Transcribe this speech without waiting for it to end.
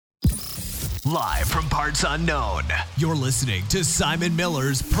Live from parts unknown, you're listening to Simon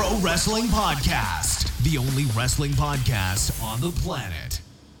Miller's Pro Wrestling Podcast, the only wrestling podcast on the planet,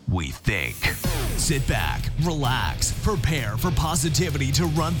 we think. Sit back, relax, prepare for positivity to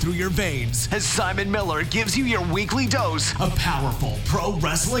run through your veins as Simon Miller gives you your weekly dose of powerful pro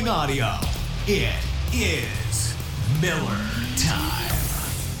wrestling audio. It is Miller Time.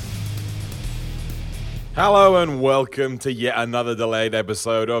 Hello and welcome to yet another delayed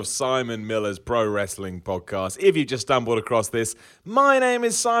episode of Simon Miller's Pro Wrestling Podcast. If you just stumbled across this, my name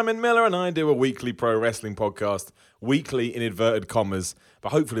is Simon Miller and I do a weekly pro wrestling podcast, weekly in inverted commas, but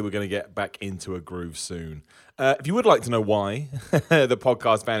hopefully we're going to get back into a groove soon. If you would like to know why the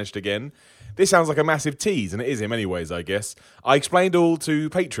podcast vanished again, this sounds like a massive tease, and it is in many ways, I guess. I explained all to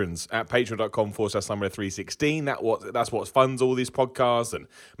patrons at patreon.com/Simon316. That's what funds all these podcasts and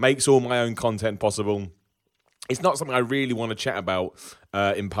makes all my own content possible. It's not something I really want to chat about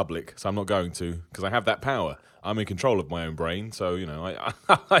in public, so I'm not going to, because I have that power. I'm in control of my own brain, so, you know,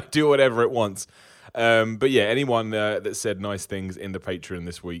 I do whatever it wants. But yeah, anyone that said nice things in the Patreon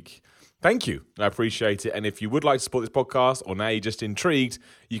this week, thank you. I appreciate it. And if you would like to support this podcast, or now you're just intrigued,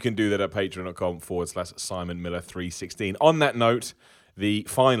 you can do that at patreon.com/Simon Miller 316. On that note,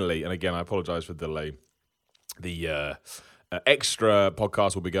 finally, and again, I apologize for the delay, the extra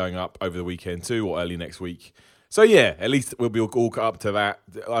podcast will be going up over the weekend too, or early next week. So yeah, at least we'll be all caught up to that,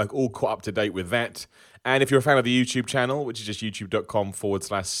 all caught up to date with that. And if you're a fan of the YouTube channel, which is just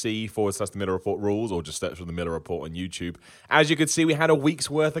youtube.com/C/The Miller Report rules, or just search for The Miller Report on YouTube. As you can see, we had a week's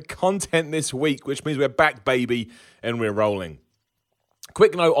worth of content this week, which means we're back, baby, and we're rolling.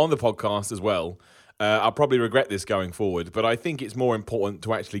 Quick note on the podcast as well. I'll probably regret this going forward, but I think it's more important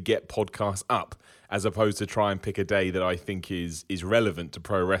to actually get podcasts up as opposed to try and pick a day that I think is relevant to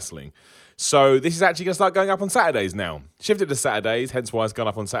pro wrestling. So this is actually going to start going up on Saturdays now. Shifted to Saturdays, hence why it's gone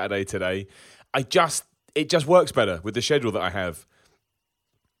up on Saturday today. It just works better with the schedule that I have.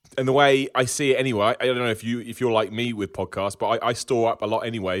 And the way I see it anyway, I don't know if you're like me with podcasts, but I store up a lot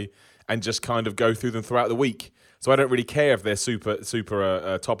anyway and just kind of go through them throughout the week. So I don't really care if they're super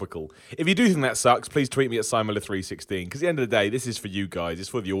topical. If you do think that sucks, please tweet me at SimonMiller316, because at the end of the day, this is for you guys. It's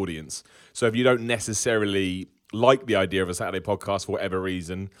for the audience. So if you don't necessarily like the idea of a Saturday podcast for whatever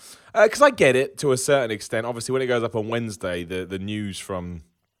reason, because I get it to a certain extent. Obviously, when it goes up on Wednesday, the news from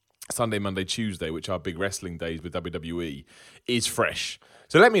Sunday, Monday, Tuesday, which are big wrestling days with WWE, is fresh.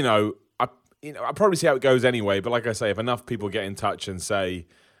 So let me know. I'll probably see how it goes anyway. But like I say, if enough people get in touch and say,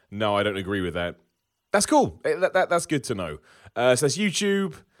 no, I don't agree with that, that's cool. That's good to know. So that's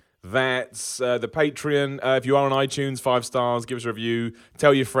YouTube. That's the Patreon. If you are on iTunes, 5 stars, give us a review.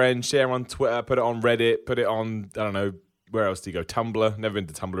 Tell your friends, share on Twitter, put it on Reddit, put it on, I don't know, where else do you go? Tumblr. Never been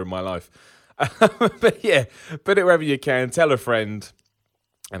to Tumblr in my life. But yeah, put it wherever you can. Tell a friend.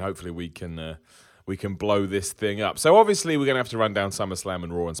 And hopefully we can blow this thing up. So obviously we're going to have to run down SummerSlam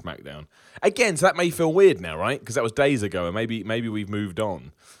and Raw and SmackDown. Again, so that may feel weird now, right? Because that was days ago and maybe we've moved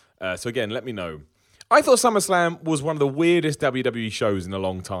on. So again, let me know. I thought SummerSlam was one of the weirdest WWE shows in a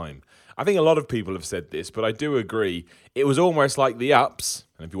long time. I think a lot of people have said this, but I do agree. It was almost like the ups.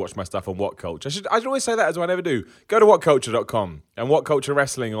 And if you watch my stuff on What Culture, I should always say that as well, I never do. Go to whatculture.com and What Culture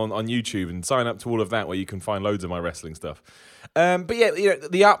Wrestling on YouTube and sign up to all of that where you can find loads of my wrestling stuff. But yeah,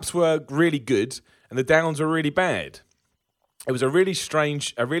 the ups were really good and the downs were really bad. It was a really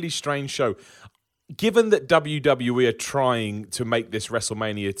strange show. Given that WWE are trying to make this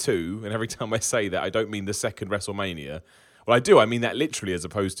WrestleMania 2, and every time I say that, I don't mean the second WrestleMania. Well, I do. I mean that literally as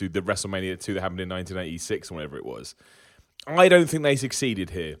opposed to the WrestleMania 2 that happened in 1986 or whatever it was. I don't think they succeeded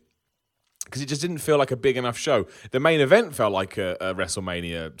here because it just didn't feel like a big enough show. The main event felt like a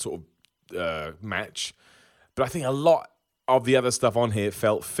WrestleMania sort of match, but I think a lot of the other stuff on here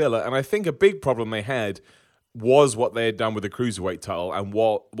felt filler, and I think a big problem they had was what they had done with the Cruiserweight title and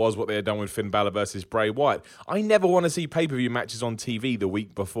what they had done with Finn Balor versus Bray Wyatt. I never want to see pay-per-view matches on TV the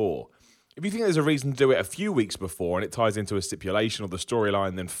week before. If you think there's a reason to do it a few weeks before and it ties into a stipulation or the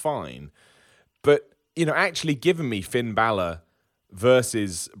storyline, then fine. But, actually giving me Finn Balor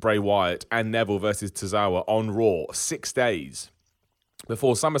versus Bray Wyatt and Neville versus Tozawa on Raw 6 days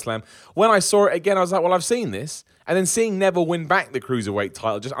before SummerSlam, when I saw it again, I was like, well, I've seen this. And then seeing Neville win back the Cruiserweight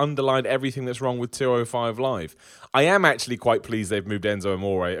title just underlined everything that's wrong with 205 Live. I am actually quite pleased they've moved Enzo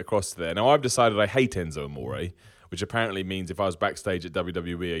Amore across there. Now, I've decided I hate Enzo Amore, which apparently means if I was backstage at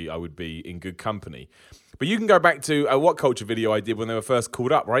WWE, I would be in good company. But you can go back to a What Culture video I did when they were first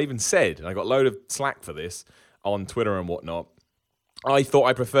called up, where I even said, and I got a load of slack for this on Twitter and whatnot, I thought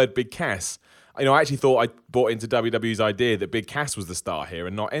I preferred Big Cass I actually thought I bought into WWE's idea that Big Cass was the star here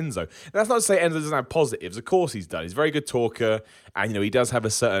and not Enzo. And that's not to say Enzo doesn't have positives. Of course he's done. He's a very good talker, and he does have a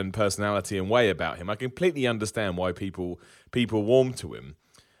certain personality and way about him. I completely understand why people warm to him.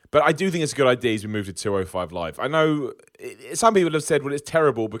 But I do think it's a good idea as we move to 205 Live. I know some people have said, well, it's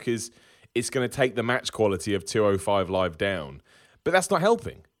terrible because it's going to take the match quality of 205 Live down. But that's not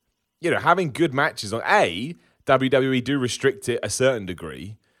helping. Having good matches on WWE do restrict it a certain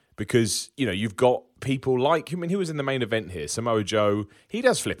degree because, you've got people like, who was in the main event here? Samoa Joe, he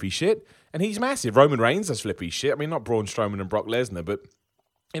does flippy shit and he's massive. Roman Reigns does flippy shit. Not Braun Strowman and Brock Lesnar, but,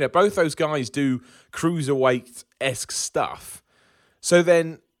 both those guys do cruiserweight-esque stuff. So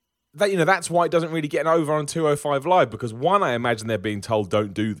then, that's why it doesn't really get over on 205 Live because one, I imagine they're being told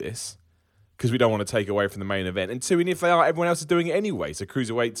don't do this because we don't want to take away from the main event. And two, and if they are, everyone else is doing it anyway, so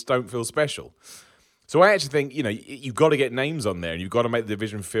cruiserweights don't feel special. So I actually think, you've got to get names on there and you've got to make the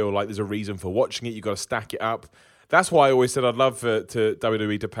division feel like there's a reason for watching it. You've got to stack it up. That's why I always said I'd love to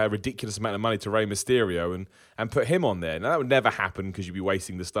WWE to pay a ridiculous amount of money to Rey Mysterio and put him on there. Now, that would never happen because you'd be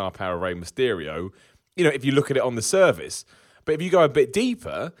wasting the star power of Rey Mysterio, if you look at it on the surface. But if you go a bit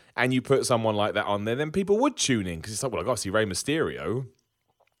deeper and you put someone like that on there, then people would tune in because it's like, well, I've got to see Rey Mysterio.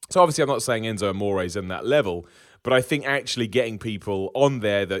 So obviously I'm not saying Enzo Amore is in that level, but I think actually getting people on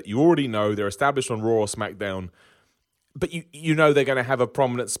there that you already know, they're established on Raw or SmackDown, but you know they're going to have a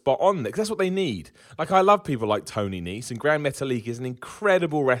prominent spot on there because that's what they need. Like, I love people like Tony Nese, and Gran Metalik is an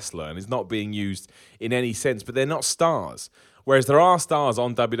incredible wrestler and is not being used in any sense, but they're not stars. Whereas there are stars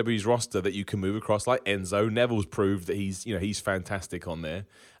on WWE's roster that you can move across, like Enzo. Neville's proved that he's fantastic on there.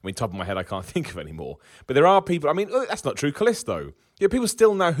 Top of my head, I can't think of any more. But there are people, that's not true. Kalisto. People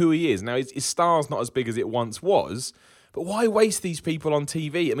still know who he is. Now, his star's not as big as it once was, but why waste these people on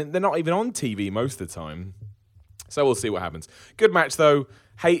TV? They're not even on TV most of the time. So we'll see what happens. Good match, though.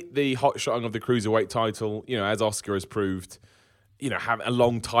 Hate the hot-shotting of the Cruiserweight title. As Oscar has proved, having a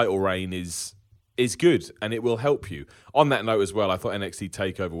long title reign is good, and it will help you. On that note as well, I thought NXT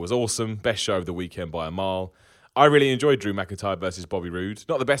TakeOver was awesome. Best show of the weekend by a mile. I really enjoyed Drew McIntyre versus Bobby Roode.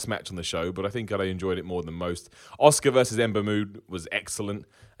 Not the best match on the show, but I think I enjoyed it more than most. Oscar versus Ember Moon was excellent.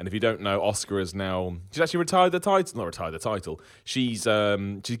 And if you don't know, Oscar is now... She's actually retired the title. Not retired the title. She's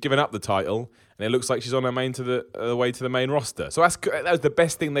given up the title, and it looks like she's on her way to the main roster. So that was the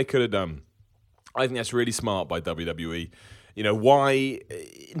best thing they could have done. I think that's really smart by WWE. Why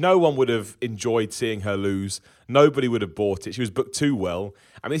no one would have enjoyed seeing her lose. Nobody would have bought it. She was booked too well.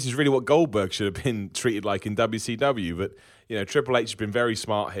 This is really what Goldberg should have been treated like in WCW. But, Triple H has been very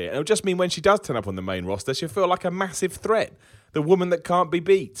smart here. And it'll just mean when she does turn up on the main roster, she'll feel like a massive threat. The woman that can't be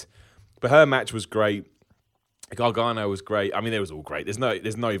beat. But her match was great. Gargano was great. It was all great.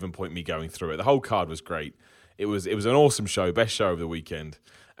 There's no even point me going through it. The whole card was great. It was an awesome show. Best show of the weekend.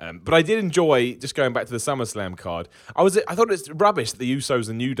 But I did enjoy, just going back to the SummerSlam card, I thought it's rubbish that the Usos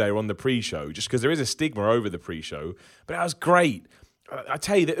and New Day were on the pre-show, just because there is a stigma over the pre-show, but that was great. I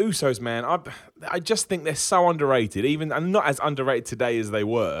tell you, the Usos, man, I just think they're so underrated, and not as underrated today as they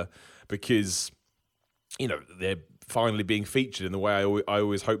were, because, they're finally being featured in the way I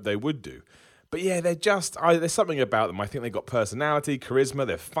always hoped they would do. But yeah, there's something about them. I think they've got personality, charisma,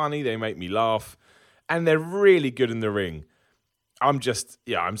 they're funny, they make me laugh, and they're really good in the ring. I'm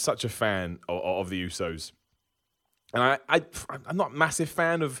such a fan of the Usos. And I'm not a massive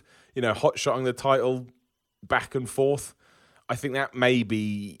fan of, hot-shotting the title back and forth. I think that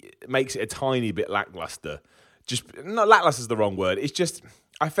maybe makes it a tiny bit lackluster. Not lackluster is the wrong word. It's just,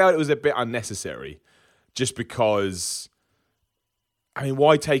 I felt it was a bit unnecessary. Just because,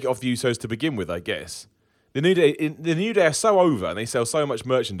 why take it off the Usos to begin with, I guess? The New Day are so over and they sell so much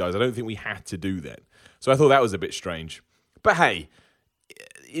merchandise, I don't think we had to do that. So I thought that was a bit strange. But hey,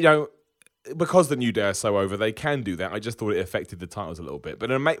 because the New Day are so over, they can do that. I just thought it affected the titles a little bit.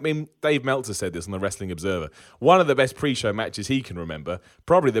 But Dave Meltzer said this on the Wrestling Observer. One of the best pre-show matches he can remember,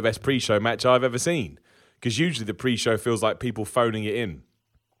 probably the best pre-show match I've ever seen. Because usually the pre-show feels like people phoning it in.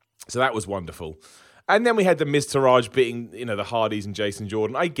 So that was wonderful. And then we had the Miz Taraj beating, the Hardys and Jason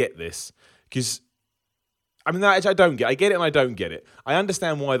Jordan. I get this. Because, I don't get it. I get it and I don't get it. I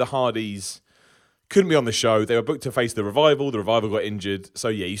understand why the Hardys couldn't be on the show. They were booked to face the Revival. The Revival got injured. So,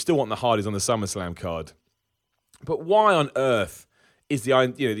 yeah, you still want the Hardys on the SummerSlam card. But why on earth is the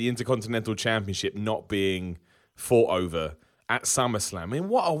Intercontinental Championship not being fought over at SummerSlam. I mean,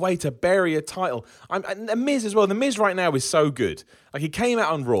 what a way to bury a title. And The Miz as well. The Miz right now is so good. Like, he came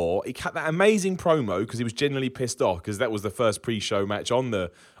out on Raw. He cut that amazing promo because he was genuinely pissed off because that was the first pre-show match on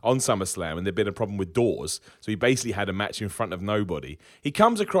SummerSlam and there'd been a problem with doors. So he basically had a match in front of nobody. He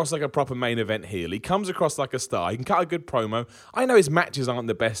comes across like a proper main event heel. He comes across like a star. He can cut a good promo. I know his matches aren't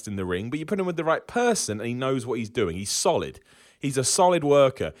the best in the ring, but you put him with the right person and he knows what he's doing. He's solid. He's a solid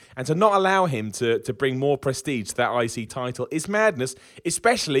worker. And to not allow him to bring more prestige to that IC title is madness,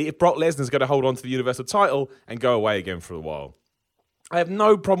 especially if Brock Lesnar's going to hold on to the Universal title and go away again for a while. I have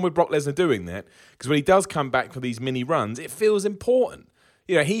no problem with Brock Lesnar doing that because when he does come back for these mini runs, it feels important.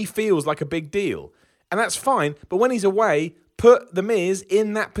 You know, he feels like a big deal. And that's fine. But when he's away, put The Miz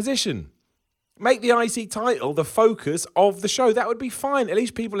in that position. Make the IC title the focus of the show. That would be fine. At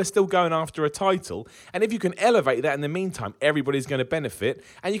least people are still going after a title. And if you can elevate that in the meantime, everybody's going to benefit.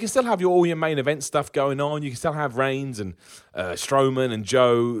 And you can still have all your main event stuff going on. You can still have Reigns and Strowman and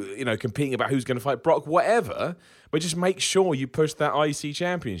Joe, competing about who's going to fight Brock, whatever. But just make sure you push that IC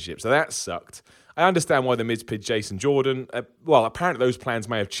championship. So that sucked. I understand why the Miz picked Jason Jordan. Apparently those plans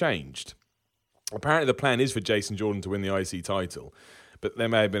may have changed. Apparently the plan is for Jason Jordan to win the IC title. But there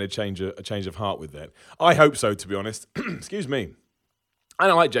may have been a change of heart with that. I hope so, to be honest. Excuse me. I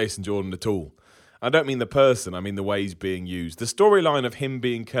don't like Jason Jordan at all. I don't mean the person, I mean the way he's being used. The storyline of him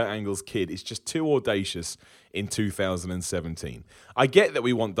being Kurt Angle's kid is just too audacious in 2017. I get that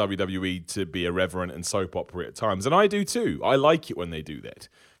we want WWE to be irreverent and soap opera at times, and I do too. I like it when they do that.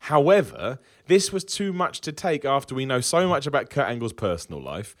 However, this was too much to take after we know so much about Kurt Angle's personal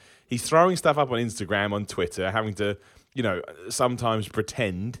life. He's throwing stuff up on Instagram, on Twitter, having to sometimes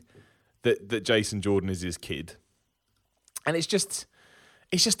pretend that Jason Jordan is his kid. And it's just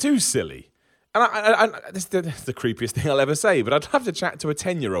too silly. And this is the creepiest thing I'll ever say, but I'd love to chat to a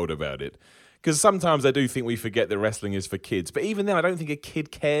 10-year-old about it. Because sometimes I do think we forget that wrestling is for kids. But even then, I don't think a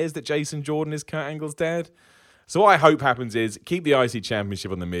kid cares that Jason Jordan is Kurt Angle's dad. So what I hope happens is keep the IC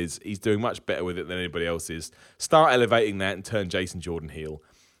Championship on The Miz. He's doing much better with it than anybody else is. Start elevating that and turn Jason Jordan heel.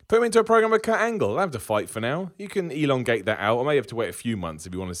 Put him into a program with Kurt Angle. They'll have to fight for now. You can elongate that out. I may have to wait a few months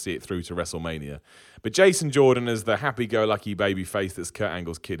if you want to see it through to WrestleMania. But Jason Jordan as the happy-go-lucky baby face that's Kurt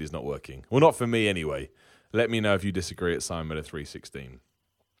Angle's kid is not working. Well, not for me anyway. Let me know if you disagree at Simon at 316.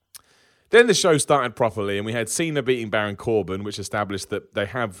 Then the show started properly, and we had Cena beating Baron Corbin, which established that they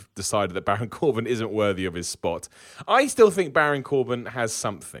have decided that Baron Corbin isn't worthy of his spot. I still think Baron Corbin has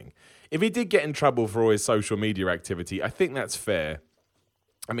something. If he did get in trouble for all his social media activity, I think that's fair.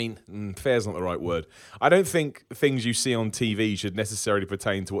 I mean, fair's not the right word. I don't think things you see on TV should necessarily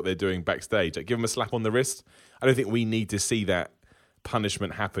pertain to what they're doing backstage. Like, give them a slap on the wrist. I don't think we need to see that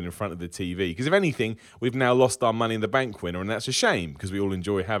punishment happen in front of the TV. Because if anything, we've now lost our Money in the Bank winner, and that's a shame because we all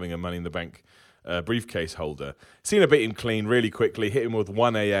enjoy having a Money in the Bank briefcase holder. Cena beat him clean really quickly, hit him with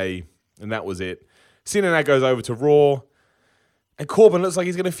 1 AA, and that was it. Cena now goes over to Raw, and Corbin looks like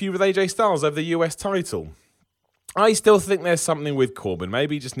he's going to feud with AJ Styles over the US title. I still think there's something with Corbin.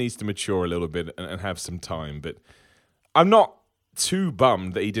 Maybe he just needs to mature a little bit and have some time. But I'm not too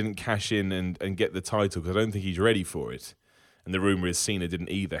bummed that he didn't cash in and get the title because I don't think he's ready for it. And the rumour is Cena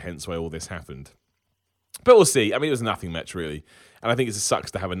didn't either, hence why all this happened. But we'll see. I mean, it was a nothing match, really. And I think it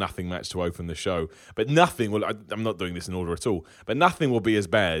sucks to have a nothing match to open the show. But nothing will... I'm not doing this in order at all. But nothing will be as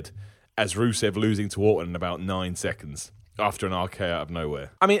bad as Rusev losing to Orton in about 9 seconds. After an RKO out of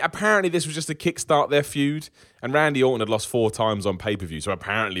nowhere. I mean, apparently this was just to kickstart their feud, and Randy Orton had lost 4 times on pay-per-view, so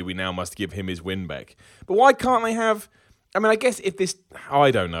apparently we now must give him his win back. But why can't they have... I mean, I guess if this... I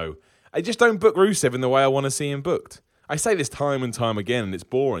don't know. I just don't book Rusev in the way I want to see him booked. I say this time and time again, and it's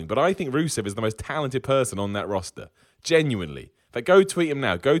boring, but I think Rusev is the most talented person on that roster. Genuinely. But go tweet him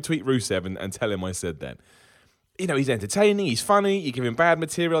now. Go tweet Rusev and tell him I said that. He's entertaining, he's funny, you give him bad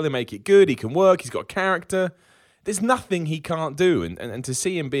material, they make it good, he can work, he's got character... There's nothing he can't do, and to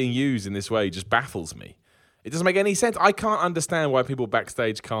see him being used in this way just baffles me. It doesn't make any sense. I can't understand why people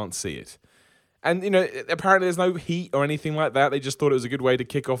backstage can't see it. And, apparently there's no heat or anything like that. They just thought it was a good way to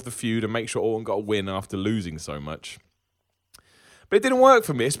kick off the feud and make sure Orton got a win after losing so much. But it didn't work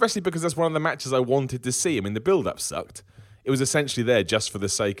for me, especially because that's one of the matches I wanted to see. I mean, the build-up sucked. It was essentially there just for the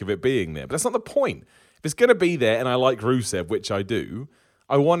sake of it being there. But that's not the point. If it's going to be there and I like Rusev, which I do...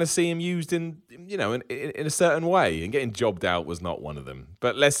 I want to see him used in a certain way, and getting jobbed out was not one of them.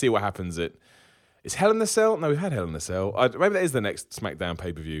 But let's see what happens at... Is Hell in the Cell? No, we've had Hell in the Cell. Maybe that is the next SmackDown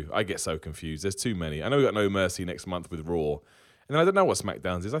pay-per-view. I get so confused. There's too many. I know we've got No Mercy next month with Raw. And then I don't know what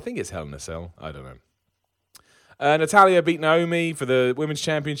SmackDown's is. I think it's Hell in the Cell. I don't know. Natalya beat Naomi for the Women's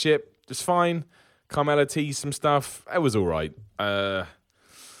Championship. Just fine. Carmella teased some stuff. It was all right.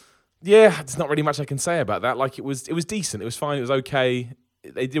 Yeah, there's not really much I can say about that. Like, it was decent. It was fine. It was okay.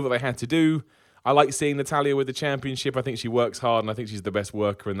 They did what they had to do. I like seeing Natalya with the championship. I think she works hard, and I think she's the best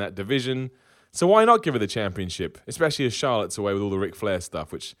worker in that division. So why not give her the championship? Especially as Charlotte's away with all the Ric Flair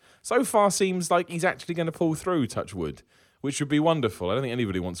stuff, which so far seems like he's actually going to pull through, touch wood, which would be wonderful. I don't think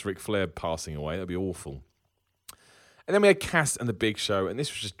anybody wants Ric Flair passing away. That'd be awful. And then we had Cass and the Big Show, and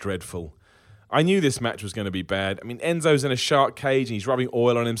this was just dreadful. I knew this match was going to be bad. I mean, Enzo's in a shark cage, and he's rubbing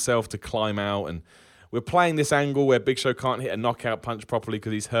oil on himself to climb out, and we're playing this angle where Big Show can't hit a knockout punch properly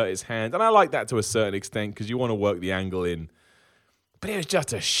because he's hurt his hand. And I like that to a certain extent because you want to work the angle in. But it was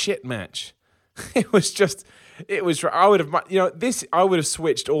just a shit match. I would have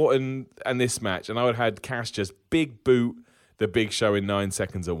switched Orton and this match, and I would have had Cass just big boot the Big Show in 9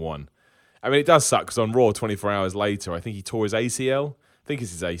 seconds of one. I mean, it does suck because on Raw 24 hours later, I think he tore his ACL. I think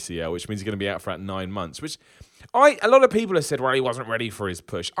it's his ACL, which means he's going to be out for about 9 months, which a lot of people have said, well, he wasn't ready for his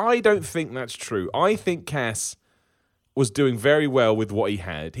push. I don't think that's true. I think Cass was doing very well with what he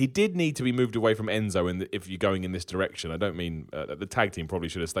had. He did need to be moved away from Enzo if you're going in this direction. I don't mean the tag team probably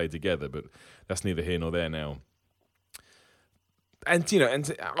should have stayed together, but that's neither here nor there now. And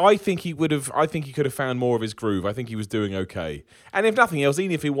I think he could have found more of his groove. I think he was doing okay. And if nothing else,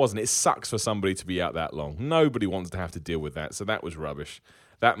 even if he wasn't, it sucks for somebody to be out that long. Nobody wants to have to deal with that. So that was rubbish.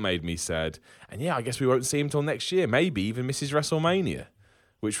 That made me sad. And yeah, I guess we won't see him till next year. Maybe even misses WrestleMania,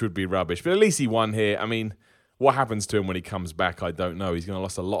 which would be rubbish. But at least he won here. I mean, what happens to him when he comes back, I don't know. He's going to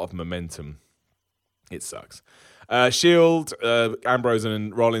lose a lot of momentum. It sucks. Shield, Ambrose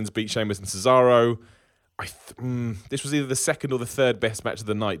and Rollins beat Sheamus and Cesaro. This was either the second or the third best match of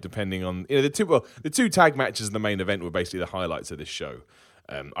the night, depending on the two tag matches in the main event were basically the highlights of this show.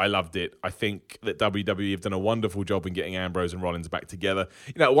 I loved it. I think that WWE have done a wonderful job in getting Ambrose and Rollins back together.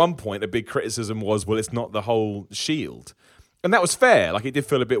 At one point, a big criticism was, well, it's not the whole Shield. And that was fair. Like, it did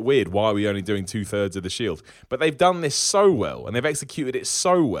feel a bit weird. Why are we only doing 2/3 of the Shield? But they've done this so well, and they've executed it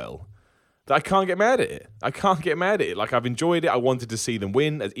so well, that I can't get mad at it. Like, I've enjoyed it. I wanted to see them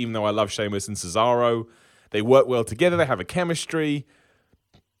win, even though I love Sheamus and Cesaro. They work well together. They have a chemistry.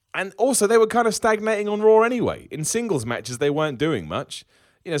 And also, they were kind of stagnating on Raw anyway. In singles matches, they weren't doing much.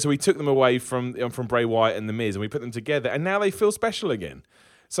 So we took them away from Bray Wyatt and The Miz, and we put them together, and now they feel special again.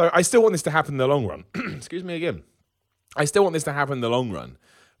 So I still want this to happen in the long run. Excuse me again. I still want this to happen in the long run.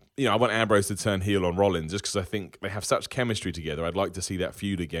 I want Ambrose to turn heel on Rollins just because I think they have such chemistry together. I'd like to see that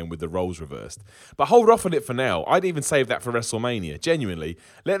feud again with the roles reversed. But hold off on it for now. I'd even save that for WrestleMania. Genuinely,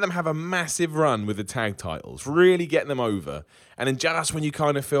 let them have a massive run with the tag titles. Really get them over. And then just when you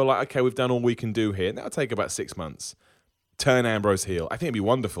kind of feel like, okay, we've done all we can do here, that'll take about 6 months. Turn Ambrose heel. I think it'd be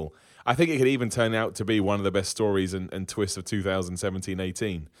wonderful. I think it could even turn out to be one of the best stories and twists of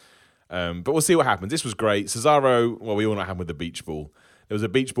 2017-18. But we'll see what happens. This was great. Cesaro, well, we all know what happened with the beach ball. There was a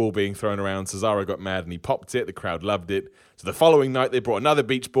beach ball being thrown around. Cesaro got mad and he popped it. The crowd loved it. So the following night, they brought another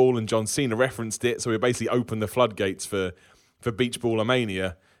beach ball and John Cena referenced it. So we basically opened the floodgates for Beach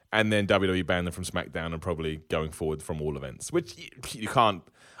Ball-a-Mania. And then WWE banned them from SmackDown and probably going forward from all events, which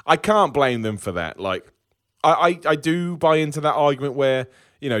I can't blame them for that. Like, I do buy into that argument where,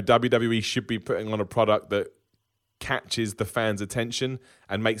 WWE should be putting on a product that catches the fans' attention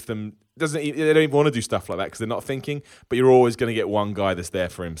and makes them they don't even want to do stuff like that because they're not thinking, but you're always going to get one guy that's there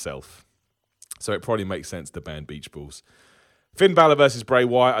for himself. So it probably makes sense to ban beach balls. Finn Balor versus Bray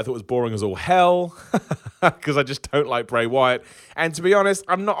Wyatt, I thought was boring as all hell because I just don't like Bray Wyatt. And to be honest,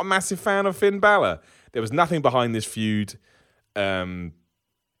 I'm not a massive fan of Finn Balor. There was nothing behind this feud. I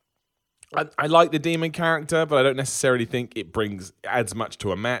like the Demon character, but I don't necessarily think it adds much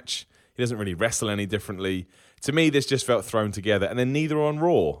to a match. He doesn't really wrestle any differently. To me, this just felt thrown together, and then neither on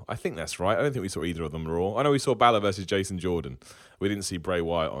Raw. I think that's right. I don't think we saw either of them on Raw. I know we saw Balor versus Jason Jordan. We didn't see Bray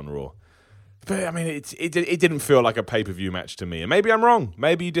Wyatt on Raw. But, I mean, it didn't feel like a pay-per-view match to me. And maybe I'm wrong.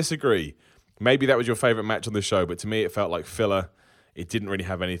 Maybe you disagree. Maybe that was your favourite match on the show, but to me it felt like filler. It didn't really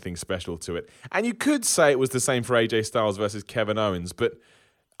have anything special to it. And you could say it was the same for AJ Styles versus Kevin Owens, but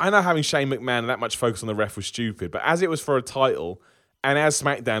I know having Shane McMahon and that much focus on the ref was stupid, but as it was for a title, and as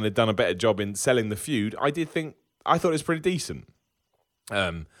SmackDown had done a better job in selling the feud, I thought it was pretty decent.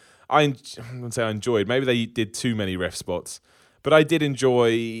 I wouldn't say I enjoyed. Maybe they did too many ref spots. But I did enjoy,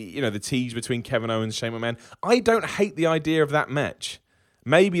 the tease between Kevin Owens and Shane McMahon. I don't hate the idea of that match.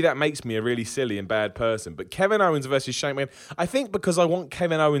 Maybe that makes me a really silly and bad person. But Kevin Owens versus Shane McMahon, I think because I want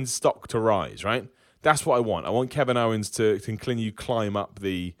Kevin Owens' stock to rise, right? That's what I want. I want Kevin Owens to continue climb up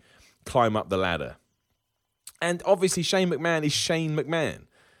the ladder. And obviously Shane McMahon is Shane McMahon.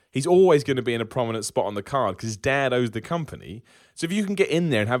 He's always going to be in a prominent spot on the card because his dad owns the company. So if you can get in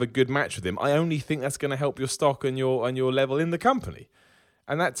there and have a good match with him, I only think that's going to help your stock and your level in the company.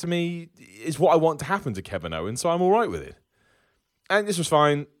 And that, to me, is what I want to happen to Kevin Owens, so I'm all right with it. And this was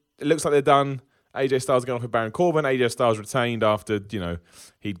fine. It looks like they're done. AJ Styles going off with Baron Corbin. AJ Styles retained after,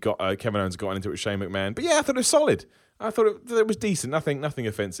 he'd got Kevin Owens got into it with Shane McMahon. But yeah, I thought it was solid. I thought it was decent. Nothing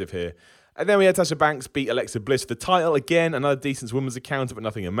offensive here. And then we had Sasha Banks beat Alexa Bliss for the title again. Another decent women's encounter, but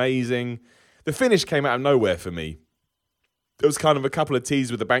nothing amazing. The finish came out of nowhere for me. There was kind of a couple of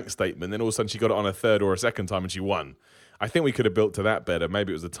teas with the Banks statement. Then all of a sudden she got it on a third or a second time and she won. I think we could have built to that better.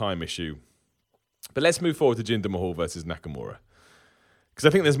 Maybe it was a time issue. But let's move forward to Jinder Mahal versus Nakamura. Because I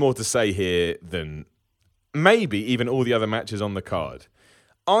think there's more to say here than maybe even all the other matches on the card.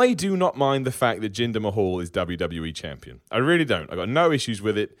 I do not mind the fact that Jinder Mahal is WWE champion. I really don't. I've got no issues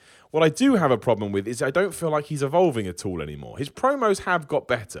with it. What I do have a problem with is I don't feel like he's evolving at all anymore. His promos have got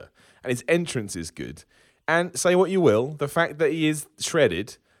better, and his entrance is good. And say what you will, the fact that he is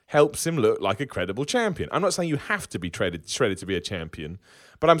shredded helps him look like a credible champion. I'm not saying you have to be shredded to be a champion,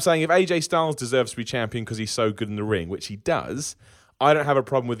 but I'm saying if AJ Styles deserves to be champion because he's so good in the ring, which he does, I don't have a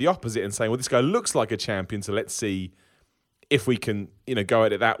problem with the opposite and saying, well, this guy looks like a champion, so let's see if we can, go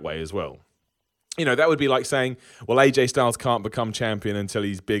at it that way as well. That would be like saying, well, AJ Styles can't become champion until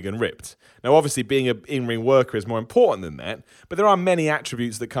he's big and ripped. Now, obviously, being an in-ring worker is more important than that, but there are many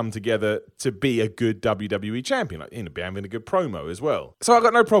attributes that come together to be a good WWE champion, like having a good promo as well. So I've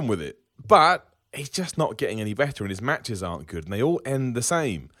got no problem with it, but he's just not getting any better, and his matches aren't good, and they all end the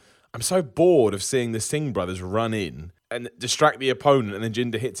same. I'm so bored of seeing the Singh brothers run in and distract the opponent, and then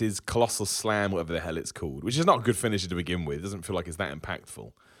Jinder hits his colossal slam, whatever the hell it's called, which is not a good finisher to begin with. It doesn't feel like it's that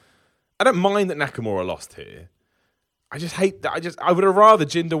impactful. I don't mind that Nakamura lost here. I just hate that. I would have rather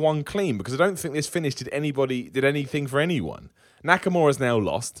Jinder won clean because I don't think this finish did anything for anyone. Nakamura's now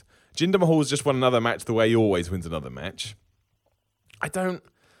lost. Jinder Mahal's just won another match the way he always wins another match. I don't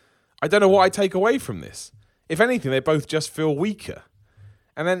know what I take away from this. If anything, they both just feel weaker.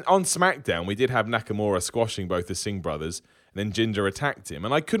 And then on SmackDown, we did have Nakamura squashing both the Singh brothers, and then Jinder attacked him.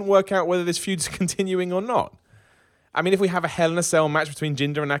 And I couldn't work out whether this feud's continuing or not. I mean, if we have a Hell in a Cell match between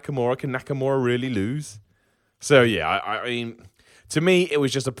Jinder and Nakamura, can Nakamura really lose? So, yeah, I mean, to me, it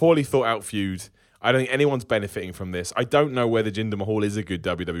was just a poorly thought out feud. I don't think anyone's benefiting from this. I don't know whether Jinder Mahal is a good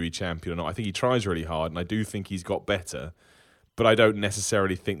WWE champion or not. I think he tries really hard, and I do think he's got better. But I don't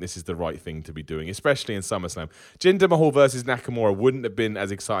necessarily think this is the right thing to be doing, especially in SummerSlam. Jinder Mahal versus Nakamura wouldn't have been as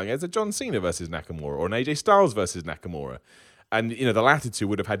exciting as a John Cena versus Nakamura or an AJ Styles versus Nakamura. And, the latter two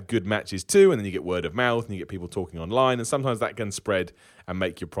would have had good matches too, and then you get word of mouth, and you get people talking online, and sometimes that can spread and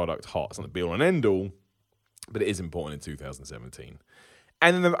make your product hot. It's not the be-all and end-all, but it is important in 2017.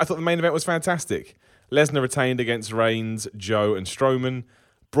 And then I thought the main event was fantastic. Lesnar retained against Reigns, Joe, and Strowman.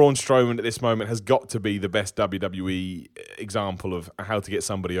 Braun Strowman at this moment has got to be the best WWE example of how to get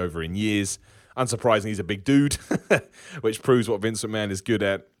somebody over in years. Unsurprisingly, he's a big dude, which proves what Vince McMahon is good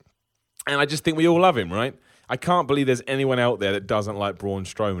at. And I just think we all love him, right? I can't believe there's anyone out there that doesn't like Braun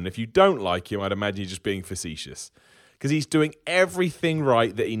Strowman. If you don't like him, I'd imagine you're just being facetious. Because he's doing everything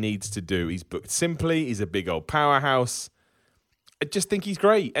right that he needs to do. He's booked simply. He's a big old powerhouse. I just think he's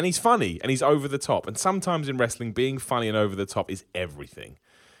great. And he's funny. And he's over the top. And sometimes in wrestling, being funny and over the top is everything.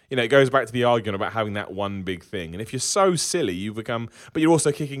 It goes back to the argument about having that one big thing. And if you're so silly, you become... But you're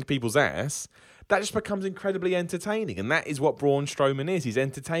also kicking people's ass... That just becomes incredibly entertaining. And that is what Braun Strowman is. He's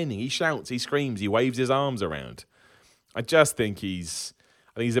entertaining. He shouts, he screams, he waves his arms around. I just think he's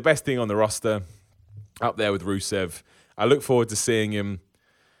the best thing on the roster, up there with Rusev. I look forward to seeing him.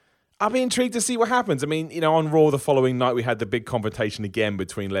 I'll be intrigued to see what happens. I mean, on Raw the following night, we had the big confrontation again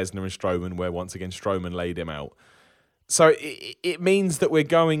between Lesnar and Strowman, where once again Strowman laid him out. So it means that we're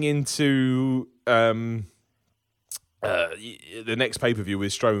going into... the next pay-per-view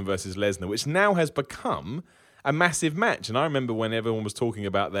with Strowman versus Lesnar, which now has become a massive match. And I remember when everyone was talking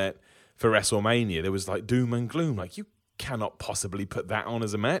about that for WrestleMania, there was like doom and gloom. Like, you cannot possibly put that on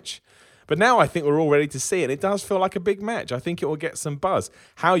as a match. But now I think we're all ready to see it. It does feel like a big match. I think it will get some buzz.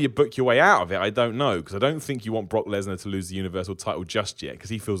 How you book your way out of it, I don't know, because I don't think you want Brock Lesnar to lose the Universal title just yet, because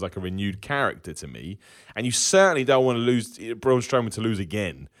he feels like a renewed character to me. And you certainly don't want to lose Braun Strowman to lose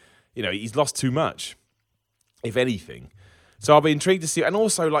again. He's lost too much, if anything. So I'll be intrigued to see. And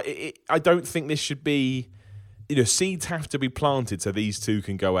also, I don't think this should be, seeds have to be planted so these two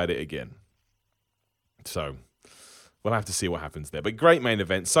can go at it again. So we'll have to see what happens there. But great main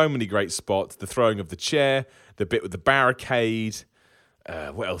event. So many great spots. The throwing of the chair, the bit with the barricade.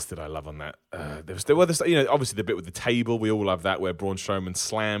 What else did I love on that? Obviously the bit with the table. We all love that, where Braun Strowman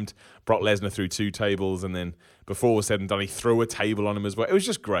slammed Brock Lesnar through two tables, and then before it was said and done, he threw a table on him as well. It was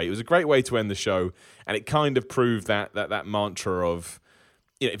just great. It was a great way to end the show, and it kind of proved that mantra of,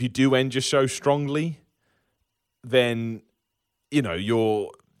 if you do end your show strongly, then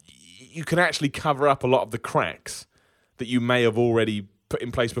you can actually cover up a lot of the cracks that you may have already put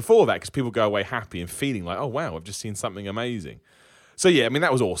in place before that, because people go away happy and feeling like, oh, wow, I've just seen something amazing. So, yeah, I mean,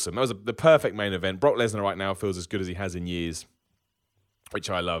 that was awesome. That was the perfect main event. Brock Lesnar right now feels as good as he has in years, which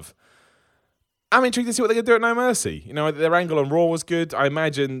I love. I'm intrigued to see what they're going to do at No Mercy. Their angle on Raw was good. I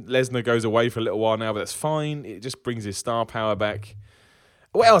imagine Lesnar goes away for a little while now, but that's fine. It just brings his star power back.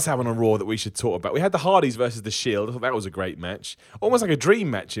 What else happened on Raw that we should talk about? We had the Hardys versus the Shield. I thought that was a great match. Almost like a dream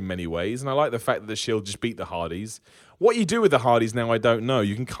match in many ways, and I like the fact that the Shield just beat the Hardys. What you do with the Hardys now, I don't know.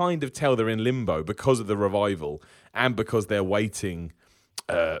 You can kind of tell they're in limbo because of the revival and because they're waiting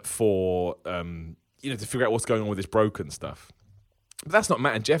for to figure out what's going on with this broken stuff. But that's not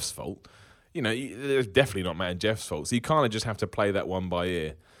Matt and Jeff's fault. It's definitely not Matt and Jeff's fault. So you kind of just have to play that one by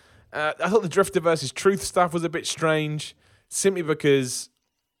ear. I thought the Drifter versus Truth stuff was a bit strange, simply because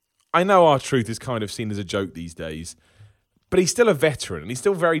I know R-Truth is kind of seen as a joke these days, but he's still a veteran and he's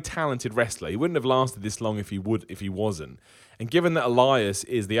still a very talented wrestler. He wouldn't have lasted this long if he wasn't. And given that Elias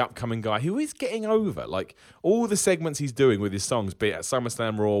is the upcoming guy who is getting over, like all the segments he's doing with his songs, be it at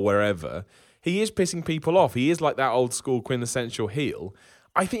SummerSlam, Raw, wherever, he is pissing people off. He is like that old school quintessential heel.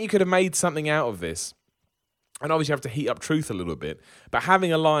 I think you could have made something out of this. And obviously you have to heat up Truth a little bit. But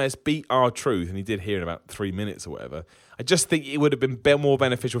having Elias beat R-Truth, and he did here in about 3 minutes or whatever, I just think it would have been more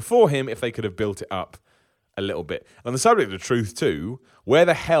beneficial for him if they could have built it up a little bit. And on the subject of Truth too, where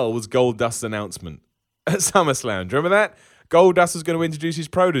the hell was Goldust's announcement at SummerSlam? Do you remember that? Goldust was going to introduce his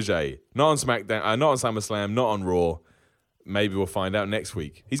protege. Not on SmackDown, not on SummerSlam, not on Raw. Maybe we'll find out next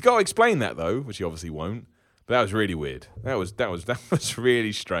week. He's got to explain that though, which he obviously won't. But that was really weird. That was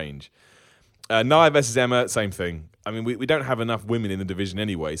really strange. Nia versus Emma, same thing. I mean, we don't have enough women in the division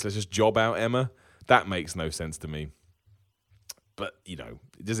anyway, so let's just job out Emma. That makes no sense to me. But,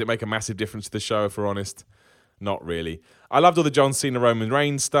 does it make a massive difference to the show, if we're honest? Not really. I loved all the John Cena, Roman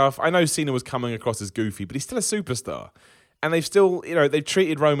Reigns stuff. I know Cena was coming across as goofy, but he's still a superstar. And they've still, they've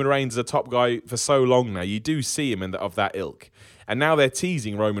treated Roman Reigns as a top guy for so long now. You do see him of that ilk. And now they're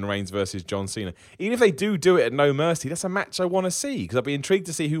teasing Roman Reigns versus John Cena. Even if they do it at No Mercy, that's a match I want to see, because I'll be intrigued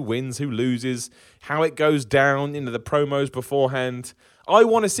to see who wins, who loses, how it goes down, the promos beforehand. I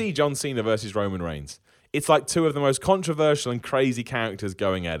want to see John Cena versus Roman Reigns. It's like two of the most controversial and crazy characters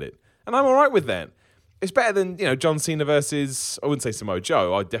going at it. And I'm all right with that. It's better than, John Cena versus, I wouldn't say Samoa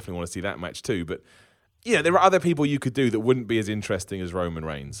Joe. I definitely want to see that match too. But, there are other people you could do that wouldn't be as interesting as Roman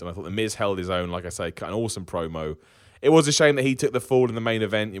Reigns. And I thought The Miz held his own, like I say, cut an awesome promo. It was a shame that he took the fall in the main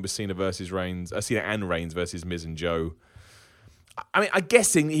event. It was Cena and Reigns versus Miz and Joe. I mean, I'm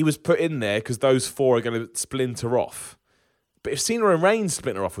guessing he was put in there because those four are going to splinter off. But if Cena and Reigns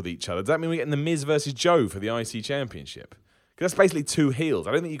splinter off with each other, does that mean we're getting the Miz versus Joe for the IC Championship? Because that's basically two heels.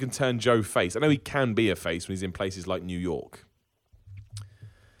 I don't think you can turn Joe face. I know he can be a face when he's in places like New York.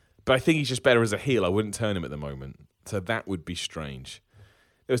 But I think he's just better as a heel. I wouldn't turn him at the moment. So that would be strange.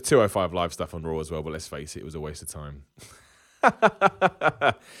 There was 205 Live stuff on Raw as well, but let's face it was a waste of time.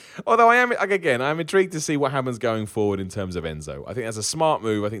 Although I'm intrigued to see what happens going forward in terms of Enzo. I think that's a smart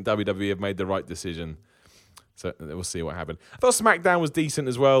move. I think WWE have made the right decision. So we'll see what happened. I thought SmackDown was decent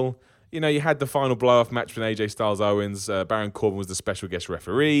as well. You had the final blow-off match between AJ Styles Owens. Baron Corbin was the special guest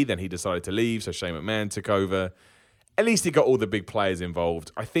referee. Then he decided to leave, so Shane McMahon took over. At least he got all the big players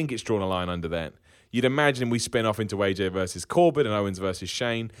involved. I think it's drawn a line under that. You'd imagine we spin off into AJ versus Corbin and Owens versus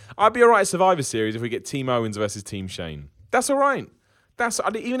Shane. I'd be all right at Survivor Series if we get Team Owens versus Team Shane. That's all right.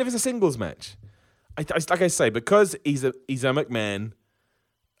 Even if it's a singles match. Like I say, because he's a McMahon,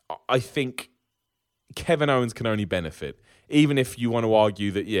 I think Kevin Owens can only benefit. Even if you want to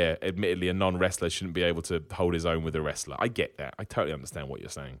argue that, yeah, admittedly, a non-wrestler shouldn't be able to hold his own with a wrestler. I get that. I totally understand what you're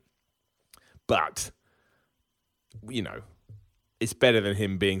saying. But, it's better than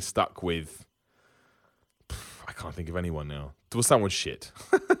him being stuck with... I can't think of anyone now. There was someone shit.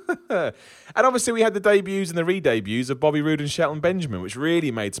 And obviously we had the debuts and the re-debuts of Bobby Roode and Shelton Benjamin, which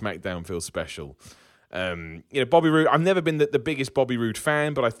really made SmackDown feel special. Bobby Roode, I've never been the biggest Bobby Roode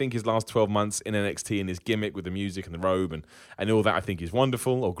fan, but I think his last 12 months in NXT and his gimmick with the music and the robe and all that, I think is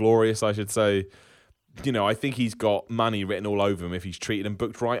wonderful, or glorious, I should say. I think he's got money written all over him if he's treated and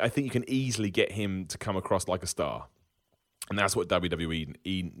booked right. I think you can easily get him to come across like a star. And that's what WWE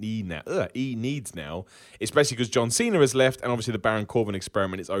needs now, especially because John Cena has left, and obviously the Baron Corbin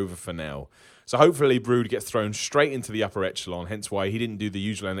experiment is over for now. So hopefully Roode gets thrown straight into the upper echelon, hence why he didn't do the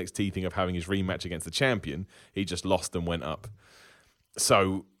usual NXT thing of having his rematch against the champion. He just lost and went up.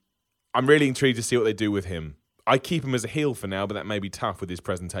 So I'm really intrigued to see what they do with him. I keep him as a heel for now, but that may be tough with his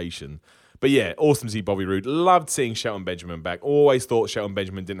presentation. But yeah, awesome to see Bobby Roode. Loved seeing Shelton Benjamin back. Always thought Shelton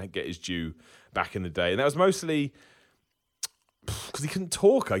Benjamin didn't get his due back in the day. And that was mostly... because he couldn't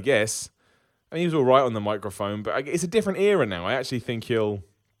talk, I guess. I mean, he was all right on the microphone, but it's a different era now. I actually think he'll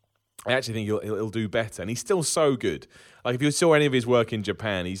do better, and he's still so good. Like if you saw any of his work in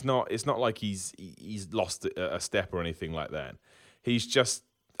Japan, he's not. It's not like he's lost a step or anything like that. He's just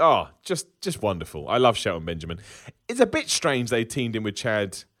wonderful. I love Shelton Benjamin. It's a bit strange they teamed him with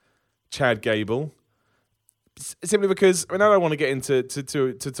Chad Gable, simply because I don't want to get into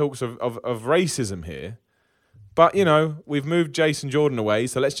talks of racism here. But, we've moved Jason Jordan away,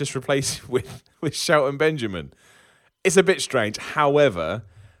 so let's just replace it with Shelton Benjamin. It's a bit strange. However,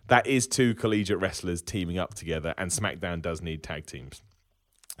 that is two collegiate wrestlers teaming up together, and SmackDown does need tag teams.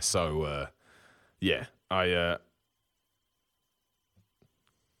 So, I...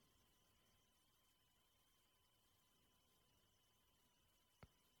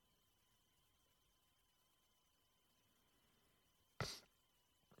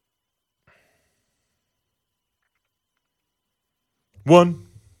 One.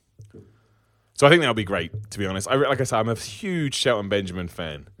 So I think that'll be great, to be honest. Like I said, I'm a huge Shelton Benjamin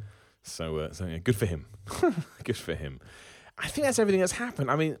fan. So yeah, good for him. Good for him. I think that's everything that's happened.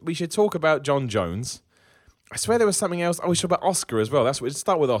 I mean, we should talk about John Jones. I swear there was something else. Oh, we should talk about Oscar as well. Let's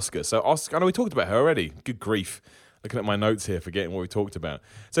start with Oscar. So Oscar, I know we talked about her already. Good grief. Looking at my notes here, forgetting what we talked about.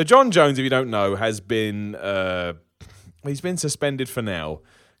 So John Jones, if you don't know, has been he's been suspended for now,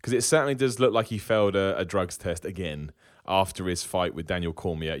 because it certainly does look like he failed a drugs test again after his fight with Daniel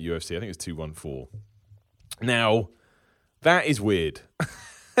Cormier at UFC. I think it was 214. Now, that is weird.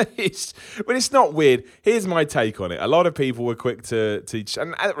 But it's not weird. Here's my take on it. A lot of people were quick to teach.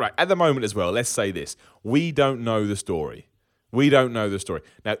 And right, at the moment as well, let's say this. We don't know the story.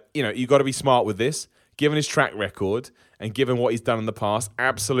 Now, you've got to be smart with this. Given his track record and given what he's done in the past,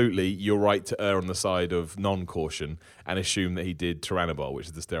 absolutely, you're right to err on the side of non-caution and assume that he did Turinabol, which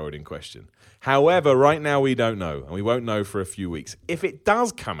is the steroid in question. However, right now we don't know, and we won't know for a few weeks. If it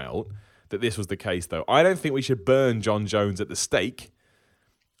does come out that this was the case, though, I don't think we should burn John Jones at the stake.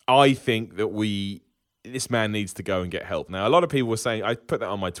 I think that this man needs to go and get help. Now, a lot of people were saying, I put that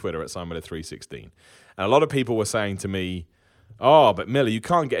on my Twitter at Simon316, and a lot of people were saying to me, oh, but Miller, you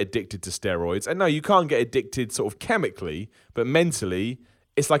can't get addicted to steroids. And no, you can't get addicted sort of chemically, but mentally,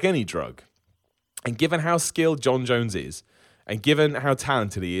 it's like any drug. And given how skilled John Jones is, and given how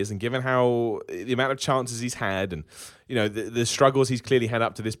talented he is, and given how the amount of chances he's had, and the struggles he's clearly had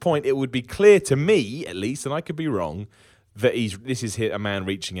up to this point, it would be clear to me, at least, and I could be wrong, that this is a man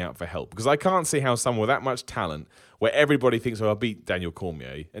reaching out for help. Because I can't see how someone with that much talent, where everybody thinks, I'll beat Daniel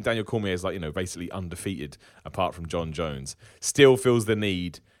Cormier, and Daniel Cormier is basically undefeated apart from John Jones, still feels the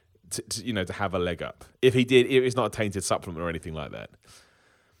need to have a leg up. If he did, it's not a tainted supplement or anything like that.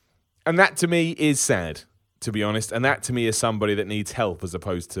 And that to me is sad, to be honest. And that to me is somebody that needs help as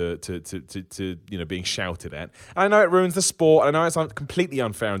opposed to being shouted at. And I know it ruins the sport. I know it's completely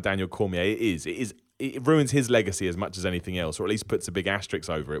unfair on Daniel Cormier. It ruins his legacy as much as anything else, or at least puts a big asterisk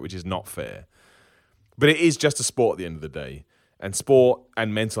over it, which is not fair. But it is just a sport at the end of the day. And sport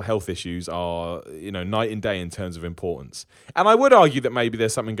and mental health issues are, night and day in terms of importance. And I would argue that maybe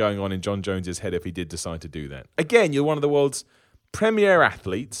there's something going on in John Jones's head if he did decide to do that. Again, you're one of the world's premier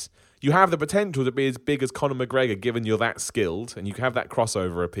athletes. You have the potential to be as big as Conor McGregor, given you're that skilled, and you have that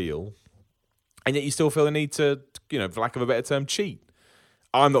crossover appeal. And yet you still feel the need to, for lack of a better term, cheat.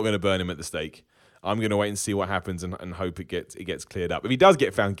 I'm not going to burn him at the stake. I'm going to wait and see what happens and hope it gets cleared up. If he does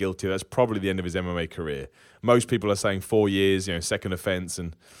get found guilty, that's probably the end of his MMA career. Most people are saying 4 years, second offense,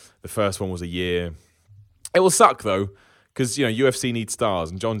 and the first one was a year. It will suck, though, because, UFC needs stars,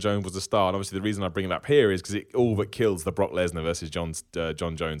 and John Jones was a star. And obviously the reason I bring it up here is because it all but kills the Brock Lesnar versus John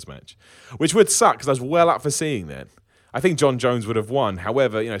Jones match, which would suck because I was well up for seeing that. I think John Jones would have won.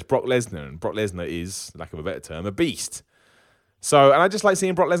 However, it's Brock Lesnar, and Brock Lesnar is, lack of a better term, a beast. So, and I just like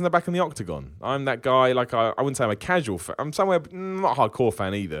seeing Brock Lesnar back in the octagon. I'm that guy, I wouldn't say I'm a casual fan. I'm somewhere, not a hardcore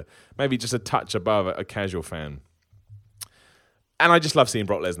fan either. Maybe just a touch above a casual fan. And I just love seeing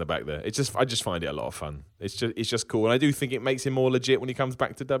Brock Lesnar back there. I just find it a lot of fun. It's just cool. And I do think it makes him more legit when he comes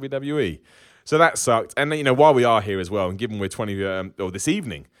back to WWE. So that sucked. And, while we are here as well, and given we're this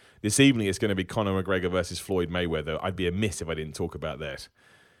evening it's going to be Conor McGregor versus Floyd Mayweather. I'd be amiss if I didn't talk about that.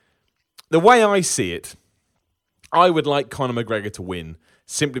 The way I see it, I would like Conor McGregor to win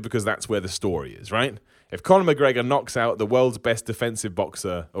simply because that's where the story is, right? If Conor McGregor knocks out the world's best defensive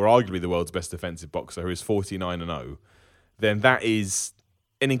boxer, or arguably the world's best defensive boxer, who is 49-0, then that is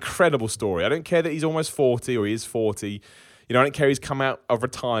an incredible story. I don't care that he's almost 40 or he is 40. I don't care he's come out of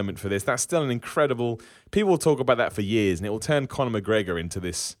retirement for this. That's still an incredible... People will talk about that for years, and it will turn Conor McGregor into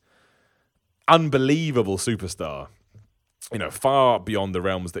this unbelievable superstar. far beyond the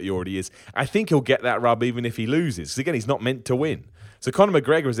realms that he already is. I think he'll get that rub even if he loses. Because again, he's not meant to win. So Conor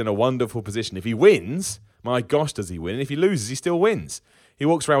McGregor is in a wonderful position. If he wins, my gosh, does he win? And if he loses, he still wins. He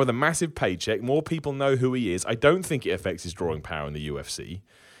walks around with a massive paycheck. More people know who he is. I don't think it affects his drawing power in the UFC.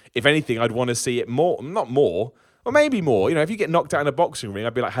 If anything, I'd want to see it more, not more, or maybe more. If you get knocked out in a boxing ring,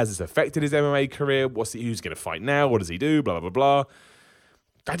 I'd be like, has this affected his MMA career? Who's going to fight now? What does he do? Blah, blah, blah.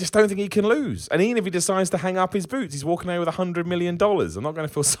 I just don't think he can lose. And even if he decides to hang up his boots, he's walking away with $100 million. I'm not going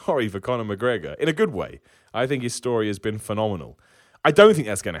to feel sorry for Conor McGregor in a good way. I think his story has been phenomenal. I don't think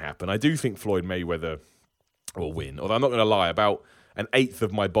that's going to happen. I do think Floyd Mayweather will win. Although I'm not going to lie, about an eighth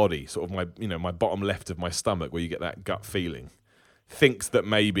of my body, sort of my bottom left of my stomach, where you get that gut feeling, thinks that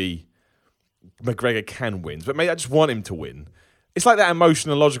maybe McGregor can win. But maybe I just want him to win. It's like that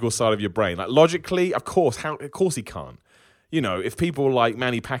emotional, logical side of your brain. Like logically, of course he can't. If people like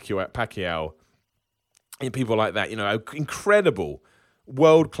Manny Pacquiao and people like that, incredible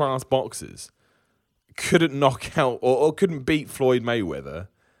world-class boxers couldn't knock out or couldn't beat Floyd Mayweather,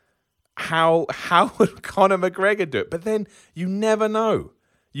 how would Conor McGregor do it? But then you never know.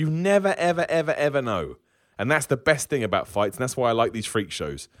 You never, ever, ever, ever know. And that's the best thing about fights, and that's why I like these freak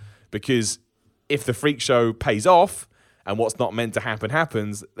shows. Because if the freak show pays off, and what's not meant to happen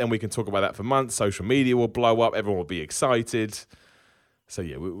happens, then we can talk about that for months. Social media will blow up. Everyone will be excited. So,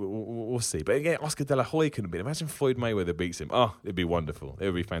 yeah, we'll see. But again, Oscar De La Hoya couldn't beat him. Imagine Floyd Mayweather beats him. Oh, it'd be wonderful. It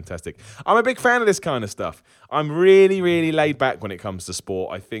would be fantastic. I'm a big fan of this kind of stuff. I'm really, really laid back when it comes to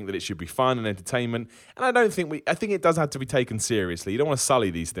sport. I think that it should be fun and entertainment. And I think it does have to be taken seriously. You don't want to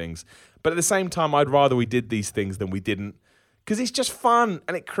sully these things. But at the same time, I'd rather we did these things than we didn't. Because it's just fun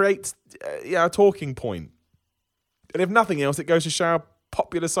and it creates a talking point. And if nothing else, it goes to show how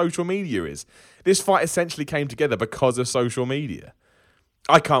popular social media is. This fight essentially came together because of social media.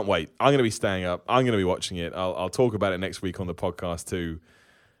 I can't wait. I'm going to be staying up. I'm going to be watching it. I'll talk about it next week on the podcast too.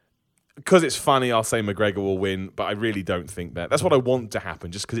 Because it's funny, I'll say McGregor will win, but I really don't think that. That's what I want to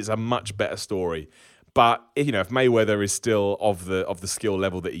happen, just because it's a much better story. But if Mayweather is still of the skill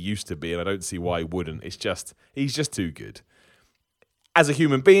level that he used to be, and I don't see why he wouldn't. He's just too good. As a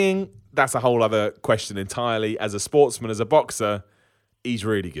human being, that's a whole other question entirely. As a sportsman, as a boxer, he's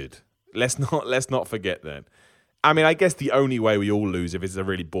really good. Let's not forget that. I mean, I guess the only way we all lose if it's a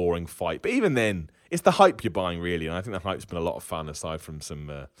really boring fight. But even then, it's the hype you're buying, really. And I think the hype's been a lot of fun, aside from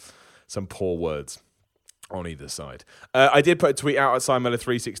some poor words on either side. I did put a tweet out at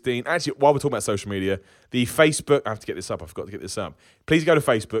SimonMiller316. Actually, while we're talking about social media, the Facebook... I have to get this up. I forgot to get this up. Please go to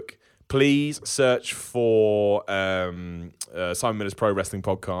Facebook. Please search for Simon Miller's Pro Wrestling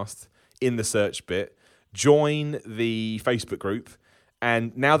Podcast in the search bit. Join the Facebook group.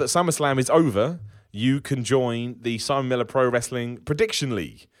 And now that SummerSlam is over, you can join the Simon Miller Pro Wrestling Prediction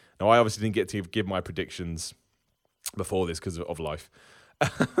League. Now, I obviously didn't get to give my predictions before this because of life.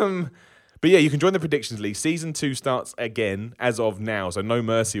 But yeah, you can join the Predictions League. Season 2 starts again as of now, so No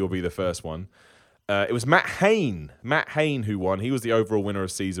Mercy will be the first one. It was Matt Hain who won. He was the overall winner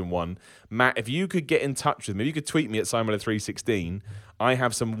of Season 1. Matt, if you could get in touch with me, you could tweet me at SimonMiller316. I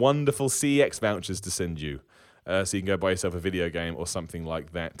have some wonderful CX vouchers to send you. So you can go buy yourself a video game or something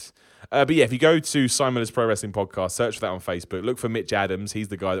like that. But yeah, if you go to Simon Miller's Pro Wrestling Podcast, search for that on Facebook. Look for Mitch Adams. He's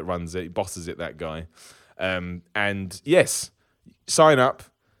the guy that runs it. He bosses it, that guy. And yes, sign up.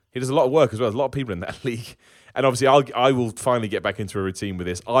 He does a lot of work as well. There's a lot of people in that league. And obviously, I will finally get back into a routine with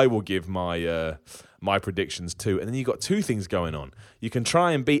this. I will give my my predictions too. And then you've got two things going on. You can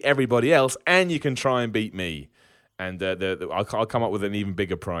try and beat everybody else, and you can try and beat me. And I'll come up with an even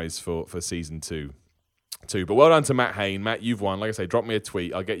bigger prize for Season 2. But well done to Matt Hain. Matt, you've won. Like I say, drop me a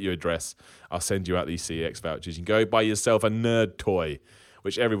tweet. I'll get your address. I'll send you out these CX vouchers. You can go buy yourself a nerd toy,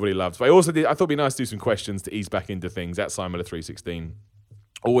 which everybody loves. But I thought it'd be nice to do some questions to ease back into things at SimonMiller316.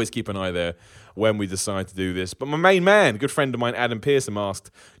 Always keep an eye there when we decide to do this. But my main man, a good friend of mine, Adam Pearson, asked,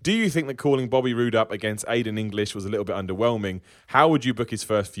 do you think that calling Bobby Roode up against Aiden English was a little bit underwhelming? How would you book his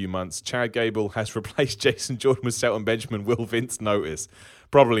first few months? Chad Gable has replaced Jason Jordan with Shelton Benjamin. Will Vince notice?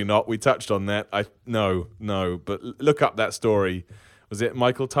 Probably not. We touched on that. No. But look up that story. Was it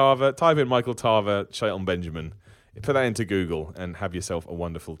Michael Tarver? Type in Michael Tarver, Shelton Benjamin. Put that into Google and have yourself a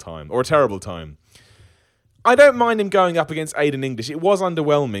wonderful time. Or a terrible time. I don't mind him going up against Aiden English. It was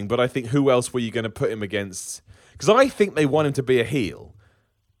underwhelming, but I think who else were you going to put him against? Because I think they want him to be a heel.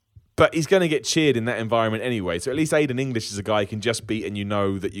 But he's going to get cheered in that environment anyway. So at least Aiden English is a guy you can just beat, and you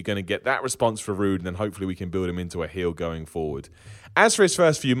know that you're going to get that response for Roode, and then hopefully we can build him into a heel going forward. As for his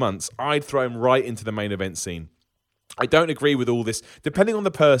first few months, I'd throw him right into the main event scene. I don't agree with all this, depending on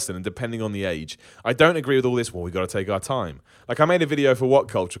the person and depending on the age. I don't agree with all this, well, we got to take our time. Like, I made a video for What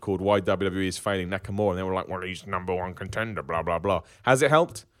Culture called Why WWE is Failing Nakamura, and they were like, well, he's number one contender, blah, blah, blah. Has it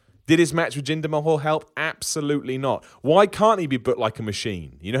helped? Did his match with Jinder Mahal help? Absolutely not. Why can't he be booked like a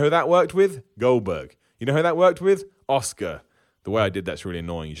machine? You know who that worked with? Goldberg. You know who that worked with? Oscar. The way I did that's really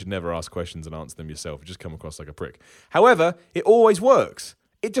annoying. You should never ask questions and answer them yourself. You just come across like a prick. However, it always works.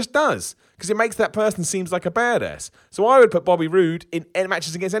 It just does, because it makes that person seems like a badass. So I would put Bobby Roode in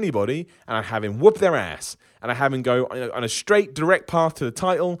matches against anybody, and I'd have him whoop their ass, and I'd have him go on a straight, direct path to the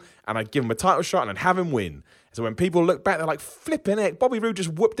title, and I'd give him a title shot, and I'd have him win. So when people look back, they're like, flipping heck, Bobby Roode just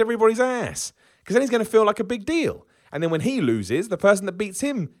whooped everybody's ass, because then he's going to feel like a big deal. And then when he loses, the person that beats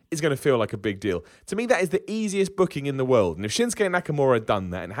him is going to feel like a big deal. To me, that is the easiest booking in the world. And if Shinsuke Nakamura had done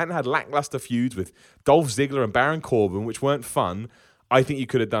that and hadn't had lackluster feuds with Dolph Ziggler and Baron Corbin, which weren't fun, I think you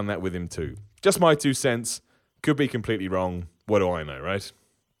could have done that with him too. Just my 2 cents. Could be completely wrong. What do I know, right?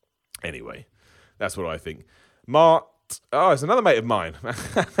 Anyway, that's what I think. It's another mate of mine.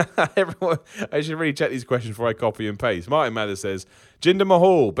 Everyone, I should really check these questions before I copy and paste. Martin Mather says, Jinder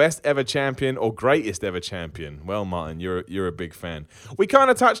Mahal, best ever champion or greatest ever champion? Well, Martin, you're a big fan. We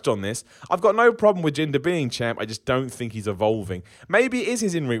kind of touched on this. I've got no problem with Jinder being champ. I just don't think he's evolving. Maybe it is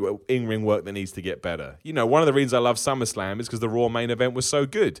his in-ring work that needs to get better. You know, one of the reasons I love SummerSlam is because the Raw main event was so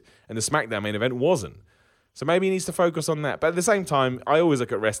good and the SmackDown main event wasn't. So maybe he needs to focus on that. But at the same time, I always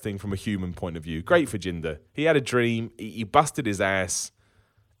look at wrestling from a human point of view. Great for Jinder. He had a dream. He busted his ass.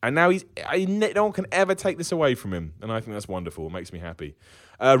 And now no one can ever take this away from him. And I think that's wonderful. It makes me happy.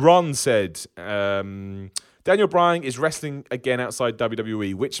 Ron said, Daniel Bryan is wrestling again outside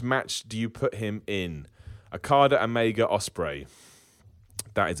WWE. Which match do you put him in? Okada, Omega, Ospreay?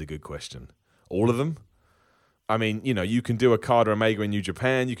 That is a good question. All of them? I mean, you know, you can do Okada, Omega in New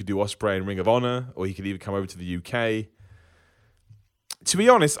Japan. You could do Ospreay in Ring of Honor. Or you could even come over to the UK. To be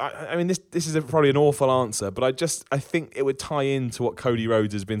honest, I mean, this is probably an awful answer, but I think it would tie into what Cody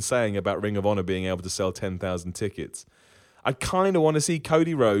Rhodes has been saying about Ring of Honor being able to sell 10,000 tickets. I kind of want to see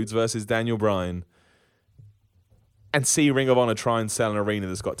Cody Rhodes versus Daniel Bryan and see Ring of Honor try and sell an arena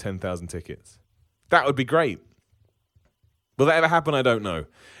that's got 10,000 tickets. That would be great. Will that ever happen? I don't know.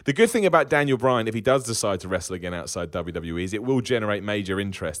 The good thing about Daniel Bryan, if he does decide to wrestle again outside WWE, is it will generate major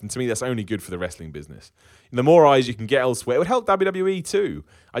interest. And to me, that's only good for the wrestling business. And the more eyes you can get elsewhere, it would help WWE too.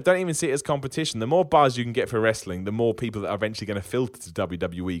 I don't even see it as competition. The more buzz you can get for wrestling, the more people that are eventually going to filter to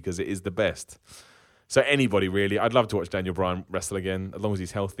WWE because it is the best. So anybody, really. I'd love to watch Daniel Bryan wrestle again, as long as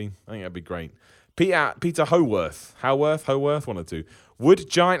he's healthy. I think that'd be great. Peter Howarth, one or two. Would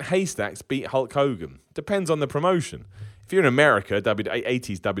Giant Haystacks beat Hulk Hogan? Depends on the promotion. If you're in America,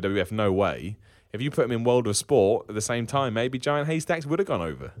 80s WWF, no way. If you put him in World of Sport at the same time, maybe Giant Haystacks would have gone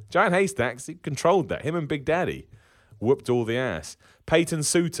over. Giant Haystacks, he controlled that. Him and Big Daddy whooped all the ass. Peyton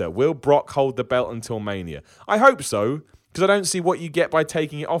Suter, will Brock hold the belt until Mania? I hope so, because I don't see what you get by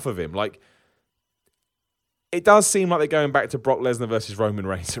taking it off of him. Like, it does seem like they're going back to Brock Lesnar versus Roman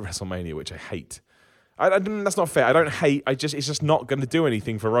Reigns at WrestleMania, which I hate. That's not fair. I don't hate. It's just not going to do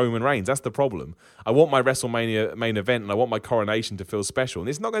anything for Roman Reigns. That's the problem. I want my WrestleMania main event and I want my coronation to feel special. And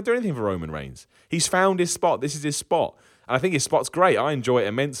it's not going to do anything for Roman Reigns. He's found his spot. This is his spot. And I think his spot's great. I enjoy it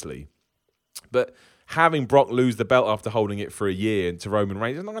immensely. But having Brock lose the belt after holding it for a year to Roman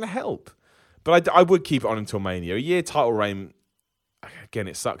Reigns is not going to help. But I would keep it on until Mania. A year title reign, again,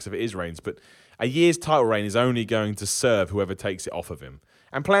 it sucks if it is Reigns, but a year's title reign is only going to serve whoever takes it off of him.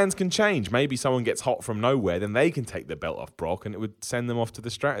 And plans can change. Maybe someone gets hot from nowhere, then they can take the belt off Brock and it would send them off to the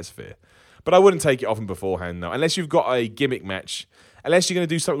stratosphere. But I wouldn't take it off him beforehand, no. Unless you've got a gimmick match. Unless you're going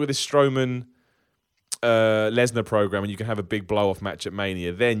to do something with this Strowman Lesnar program and you can have a big blow-off match at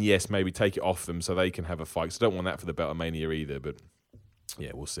Mania, then yes, maybe take it off them so they can have a fight. So I don't want that for the belt of Mania either, but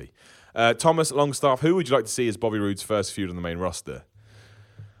yeah, we'll see. Thomas Longstaff, who would you like to see as Bobby Roode's first feud on the main roster?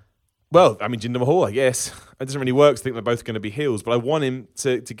 Well, I mean, Jinder Mahal, I guess. It doesn't really work to think they're both going to be heels, but I want him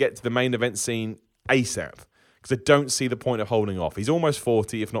to get to the main event scene ASAP because I don't see the point of holding off. He's almost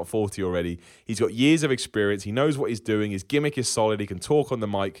 40, if not 40 already. He's got years of experience. He knows what he's doing. His gimmick is solid. He can talk on the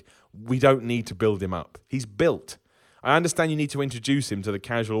mic. We don't need to build him up. He's built. I understand you need to introduce him to the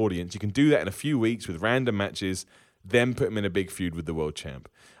casual audience. You can do that in a few weeks with random matches, then put him in a big feud with the world champ.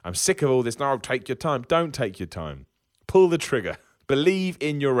 I'm sick of all this. No, take your time. Don't take your time. Pull the trigger. Believe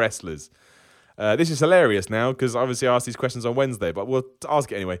in your wrestlers. This is hilarious now because obviously I asked these questions on Wednesday, but we'll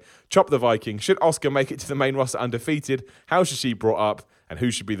ask it anyway. Chop the Viking. Should Asuka make it to the main roster undefeated? How should she be brought up? And who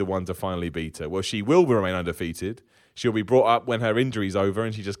should be the one to finally beat her? Well, she will remain undefeated. She'll be brought up when her injury's over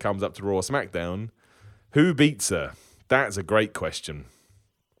and she just comes up to Raw or SmackDown. Who beats her? That's a great question.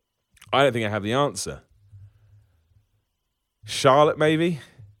 I don't think I have the answer. Charlotte, maybe?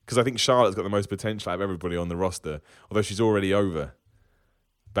 Because I think Charlotte's got the most potential out of everybody on the roster, although she's already over.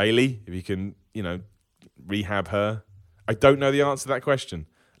 Bayley, if you can, rehab her. I don't know the answer to that question.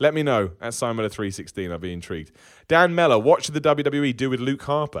 Let me know at Simon316. I'll be intrigued. Dan Meller, what should the WWE do with Luke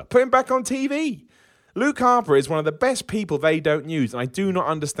Harper? Put him back on TV. Luke Harper is one of the best people they don't use, and I do not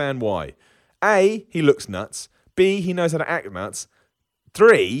understand why. A, he looks nuts. B, he knows how to act nuts.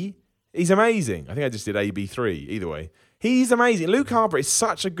 3, he's amazing. I think I just did AB3, either way. He's amazing. Luke Harper is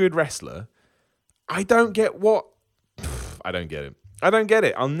such a good wrestler. I don't get what... I don't get it. I don't get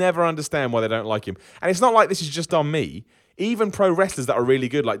it. I'll never understand why they don't like him. And it's not like this is just on me. Even pro wrestlers that are really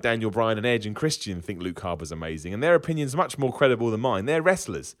good, like Daniel Bryan and Edge and Christian, think Luke Harper's amazing. And their opinion's much more credible than mine. They're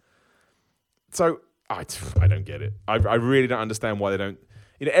wrestlers. So, I don't get it. I really don't understand why they don't...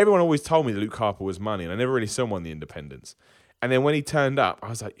 everyone always told me that Luke Harper was money, and I never really saw him on the independents. And then when he turned up, I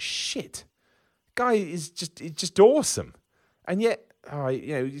was like, shit. Guy is just awesome. And yet,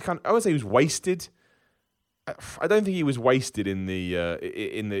 I would say he was wasted. I don't think he was wasted in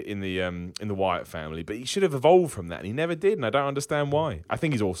the Wyatt family, but he should have evolved from that, and he never did, and I don't understand why. I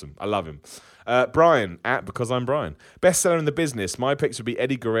think he's awesome. I love him. Brian, Because I'm Brian. Bestseller in the business. My picks would be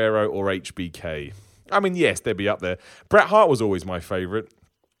Eddie Guerrero or HBK. I mean, yes, they'd be up there. Bret Hart was always my favourite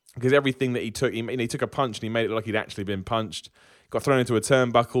because everything that he took, he took a punch and he made it look like he'd actually been punched. Got thrown into a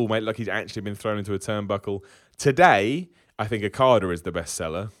turnbuckle, made it look like he'd actually been thrown into a turnbuckle. Today, I think Okada is the best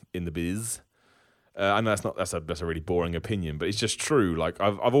seller in the biz. I know that's a really boring opinion, but it's just true. Like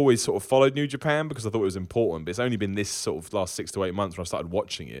I've always sort of followed New Japan because I thought it was important, but it's only been this sort of last 6 to 8 months when I started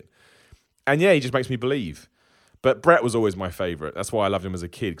watching it. And yeah, he just makes me believe. But Bret was always my favourite. That's why I loved him as a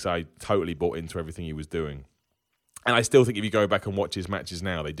kid, because I totally bought into everything he was doing. And I still think if you go back and watch his matches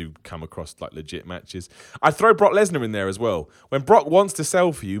now, they do come across like legit matches. I'd throw Brock Lesnar in there as well. When Brock wants to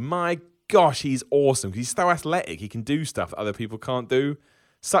sell for you, my gosh, he's awesome. Because he's so athletic. He can do stuff that other people can't do.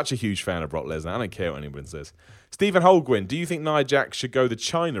 Such a huge fan of Brock Lesnar. I don't care what anyone says. Stephen Holguin, do you think Nia Jax should go the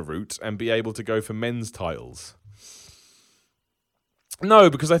China route and be able to go for men's titles?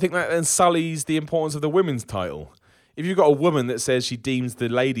 No, because I think that then sullies the importance of the women's title. If you've got a woman that says she deems the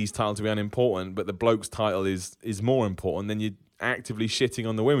ladies' title to be unimportant, but the bloke's title is more important, then you're actively shitting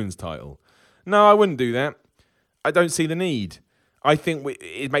on the women's title. No, I wouldn't do that. I don't see the need. I think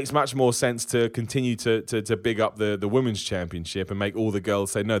it makes much more sense to continue to big up the women's championship and make all the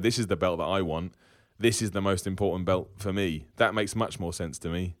girls say, no, this is the belt that I want. This is the most important belt for me. That makes much more sense to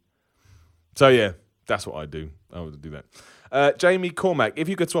me. So, yeah, that's what I'd do. I would do that. Jamie Cormack, if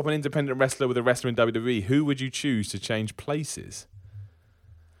you could swap an independent wrestler with a wrestler in WWE, who would you choose to change places?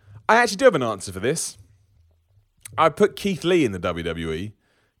 I actually do have an answer for this. I'd put Keith Lee in the WWE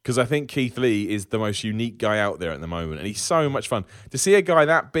because I think Keith Lee is the most unique guy out there at the moment, and he's so much fun. To see a guy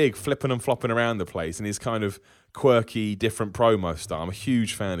that big flipping and flopping around the place and his kind of quirky, different promo style, I'm a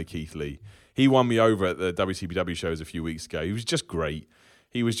huge fan of Keith Lee. He won me over at the WCPW shows a few weeks ago. He was just great.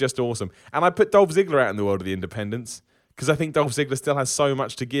 He was just awesome. And I put Dolph Ziggler out in the world of the independents because I think Dolph Ziggler still has so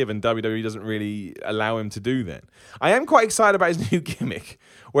much to give and WWE doesn't really allow him to do that. I am quite excited about his new gimmick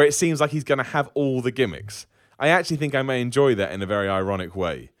where it seems like he's going to have all the gimmicks. I actually think I may enjoy that in a very ironic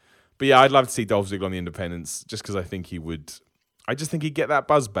way. But yeah, I'd love to see Dolph Ziggler on the independents just because I think he would. I just think he'd get that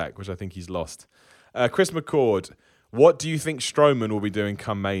buzz back, which I think he's lost. Chris McCord, what do you think Strowman will be doing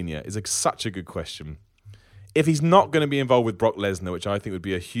come Mania? Is such a good question. If he's not going to be involved with Brock Lesnar, which I think would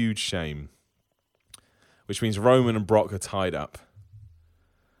be a huge shame, which means Roman and Brock are tied up.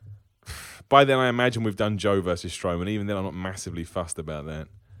 By then, I imagine we've done Joe versus Strowman. Even then, I'm not massively fussed about that.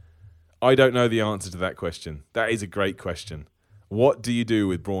 I don't know the answer to that question. That is a great question. What do you do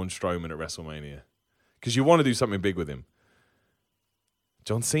with Braun Strowman at WrestleMania? Because you want to do something big with him.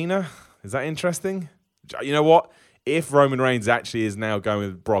 John Cena? Is that interesting? You know what? If Roman Reigns actually is now going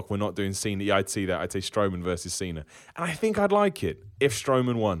with Brock, we're not doing Cena. Yeah, I'd see that. I'd say Strowman versus Cena. And I think I'd like it if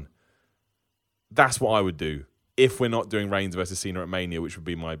Strowman won. That's what I would do if we're not doing Reigns versus Cena at Mania, which would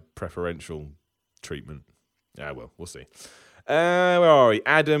be my preferential treatment. Yeah, well, we'll see. Where are we?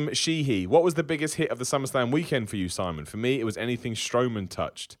 Adam Sheehy. What was the biggest hit of the SummerSlam weekend for you, Simon? For me, it was anything Strowman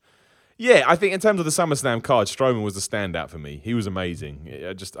touched. Yeah, I think in terms of the SummerSlam card, Strowman was the standout for me. He was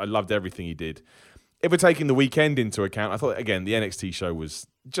amazing. I loved everything he did. If we're taking the weekend into account, I thought, again, the NXT show was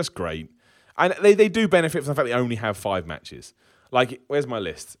just great. And they do benefit from the fact they only have 5 matches. Like, where's my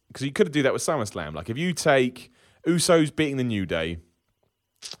list? Because you could do that with SummerSlam. Like, if you take Usos beating the New Day,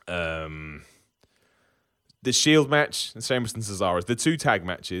 the Shield match, and Sheamus and Cesaro, the 2 tag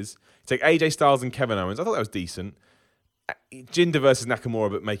matches, take AJ Styles and Kevin Owens. I thought that was decent. Jinder versus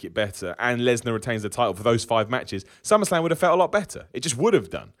Nakamura but make it better, and Lesnar retains the title for those 5 matches, SummerSlam would have felt a lot better. It just would have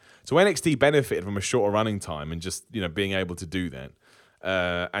done. So NXT benefited from a shorter running time and just being able to do that.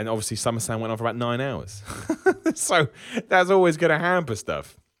 And obviously SummerSlam went on for about 9 hours. So that's always going to hamper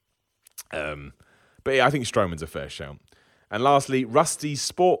stuff. But yeah, I think Strowman's a fair shout. And lastly, Rusty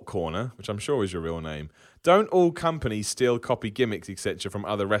Sport Corner, which I'm sure is your real name. Don't all companies steal, copy gimmicks, etc. from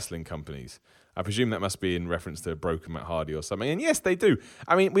other wrestling companies? I presume that must be in reference to Broken Matt Hardy or something. And yes, they do.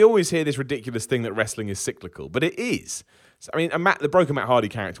 I mean, we always hear this ridiculous thing that wrestling is cyclical, but it is. I mean, the Broken Matt Hardy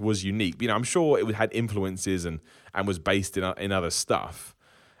character was unique. I'm sure it had influences and was based in other stuff.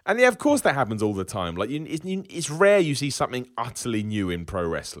 And yeah, of course that happens all the time. Like it's rare you see something utterly new in pro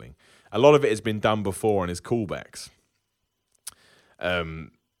wrestling. A lot of it has been done before and is callbacks.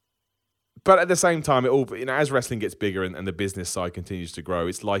 But at the same time, it all as wrestling gets bigger and the business side continues to grow,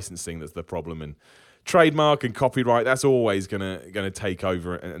 it's licensing that's the problem, and trademark and copyright, that's always gonna take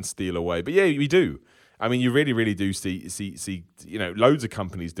over and steal away. But yeah, we do. I mean, you really, really do see loads of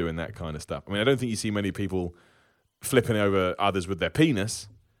companies doing that kind of stuff. I mean, I don't think you see many people flipping over others with their penis,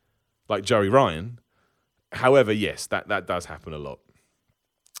 like Joey Ryan. However, yes, that does happen a lot.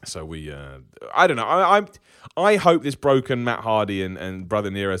 So I don't know. I hope this broken Matt Hardy and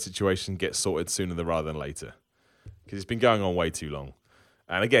Brother Nero situation gets sorted sooner rather than later, because it's been going on way too long.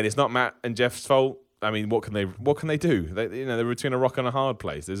 And again, it's not Matt and Jeff's fault. I mean, what can they do? They're between a rock and a hard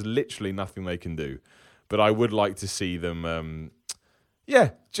place. There's literally nothing they can do. But I would like to see them. I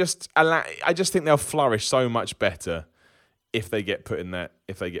just think they'll flourish so much better if they get put in that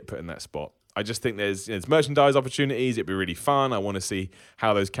spot. I just think there's merchandise opportunities. It'd be really fun. I want to see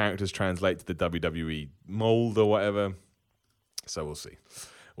how those characters translate to the WWE mold or whatever. So we'll see.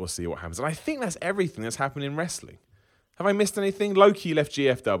 We'll see what happens. And I think that's everything that's happened in wrestling. Have I missed anything? Low-key left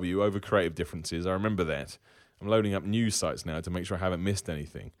GFW over creative differences. I remember that. I'm loading up news sites now to make sure I haven't missed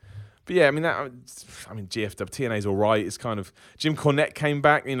anything. But yeah, GFW, TNA's all right. It's kind of... Jim Cornette came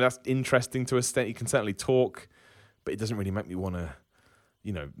back. That's interesting to a extent. He can certainly talk, but it doesn't really make me want to...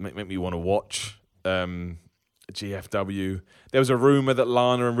 make me want to watch GFW. There was a rumor that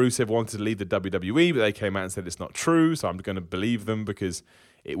Lana and Rusev wanted to leave the WWE, but they came out and said it's not true, so I'm going to believe them, because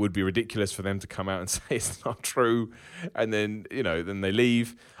it would be ridiculous for them to come out and say it's not true, and then they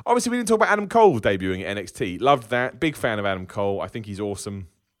leave. Obviously, we didn't talk about Adam Cole debuting at NXT. Loved that. Big fan of Adam Cole. I think he's awesome.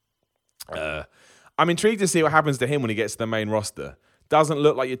 I'm intrigued to see what happens to him when he gets to the main roster. Doesn't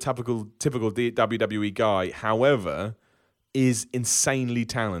look like your typical WWE guy. However, is insanely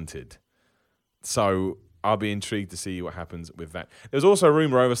talented. So I'll be intrigued to see what happens with that. There was also a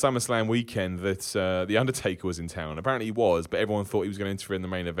rumor over SummerSlam weekend that The Undertaker was in town. Apparently he was, but everyone thought he was going to interfere in the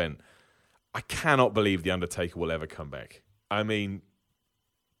main event. I cannot believe The Undertaker will ever come back. I mean,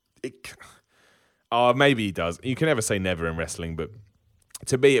 maybe he does. You can never say never in wrestling, but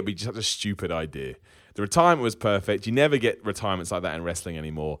to me it'd be such a stupid idea. The retirement was perfect. You never get retirements like that in wrestling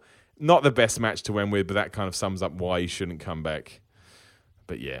anymore. Not the best match to end with, but that kind of sums up why he shouldn't come back.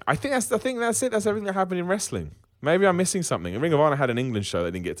 But yeah, I think that's it. That's everything that happened in wrestling. Maybe I'm missing something. Ring of Honor had an England show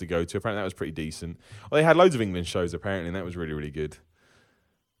they didn't get to go to. Apparently that was pretty decent. Well, they had loads of England shows apparently, and that was really, really good.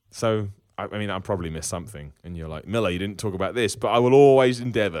 So, I probably missed something. And you're like, Miller, you didn't talk about this, but I will always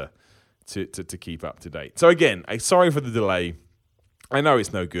endeavour to keep up to date. So again, sorry for the delay. I know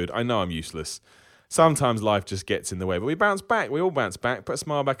it's no good. I know I'm useless. Sometimes life just gets in the way, but we bounce back. We all bounce back. Put a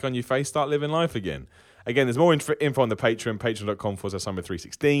smile back on your face. Start living life again. Again, there's more info on the Patreon,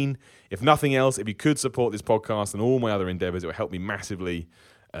 patreon.com/Summer316. If nothing else, if you could support this podcast and all my other endeavours, it would help me massively.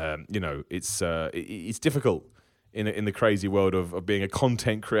 It's difficult in the crazy world of being a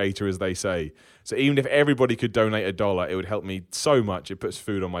content creator, as they say. So even if everybody could donate $1, it would help me so much. It puts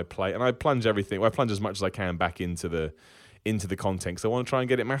food on my plate, and I plunge as much as I can back into the content, because I want to try and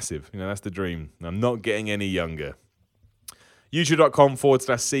get it massive. That's the dream. And I'm not getting any younger.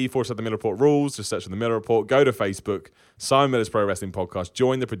 YouTube.com/C/The Miller Report rules. Just search for The Miller Report. Go to Facebook. Simon Miller's Pro Wrestling Podcast.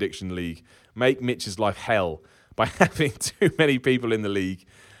 Join the Prediction League. Make Mitch's life hell by having too many people in the league.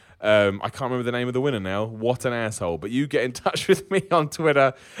 I can't remember the name of the winner now. What an asshole. But you get in touch with me on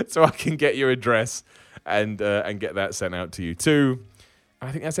Twitter so I can get your address and get that sent out to you too.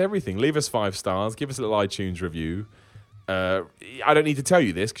 I think that's everything. Leave us 5 stars. Give us a little iTunes review. I don't need to tell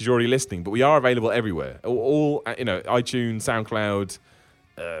you this because you're already listening, but we are available everywhere. All iTunes, SoundCloud,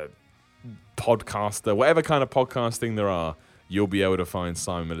 Podcaster, whatever kind of podcasting there are, you'll be able to find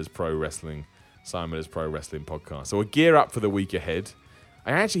Simon Miller's Pro Wrestling Podcast. So we'll gear up for the week ahead.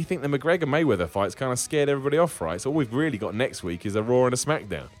 I actually think the McGregor-Mayweather fight's kind of scared everybody off, right? So all we've really got next week is a Raw and a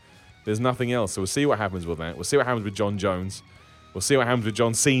SmackDown. There's nothing else. So we'll see what happens with that. We'll see what happens with John Jones. We'll see what happens with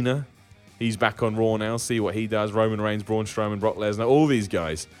John Cena. He's back on Raw now. See what he does. Roman Reigns, Braun Strowman, Brock Lesnar, all these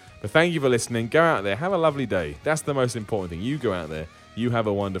guys. But thank you for listening. Go out there. Have a lovely day. That's the most important thing. You go out there. You have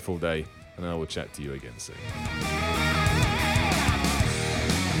a wonderful day. And I will chat to you again soon.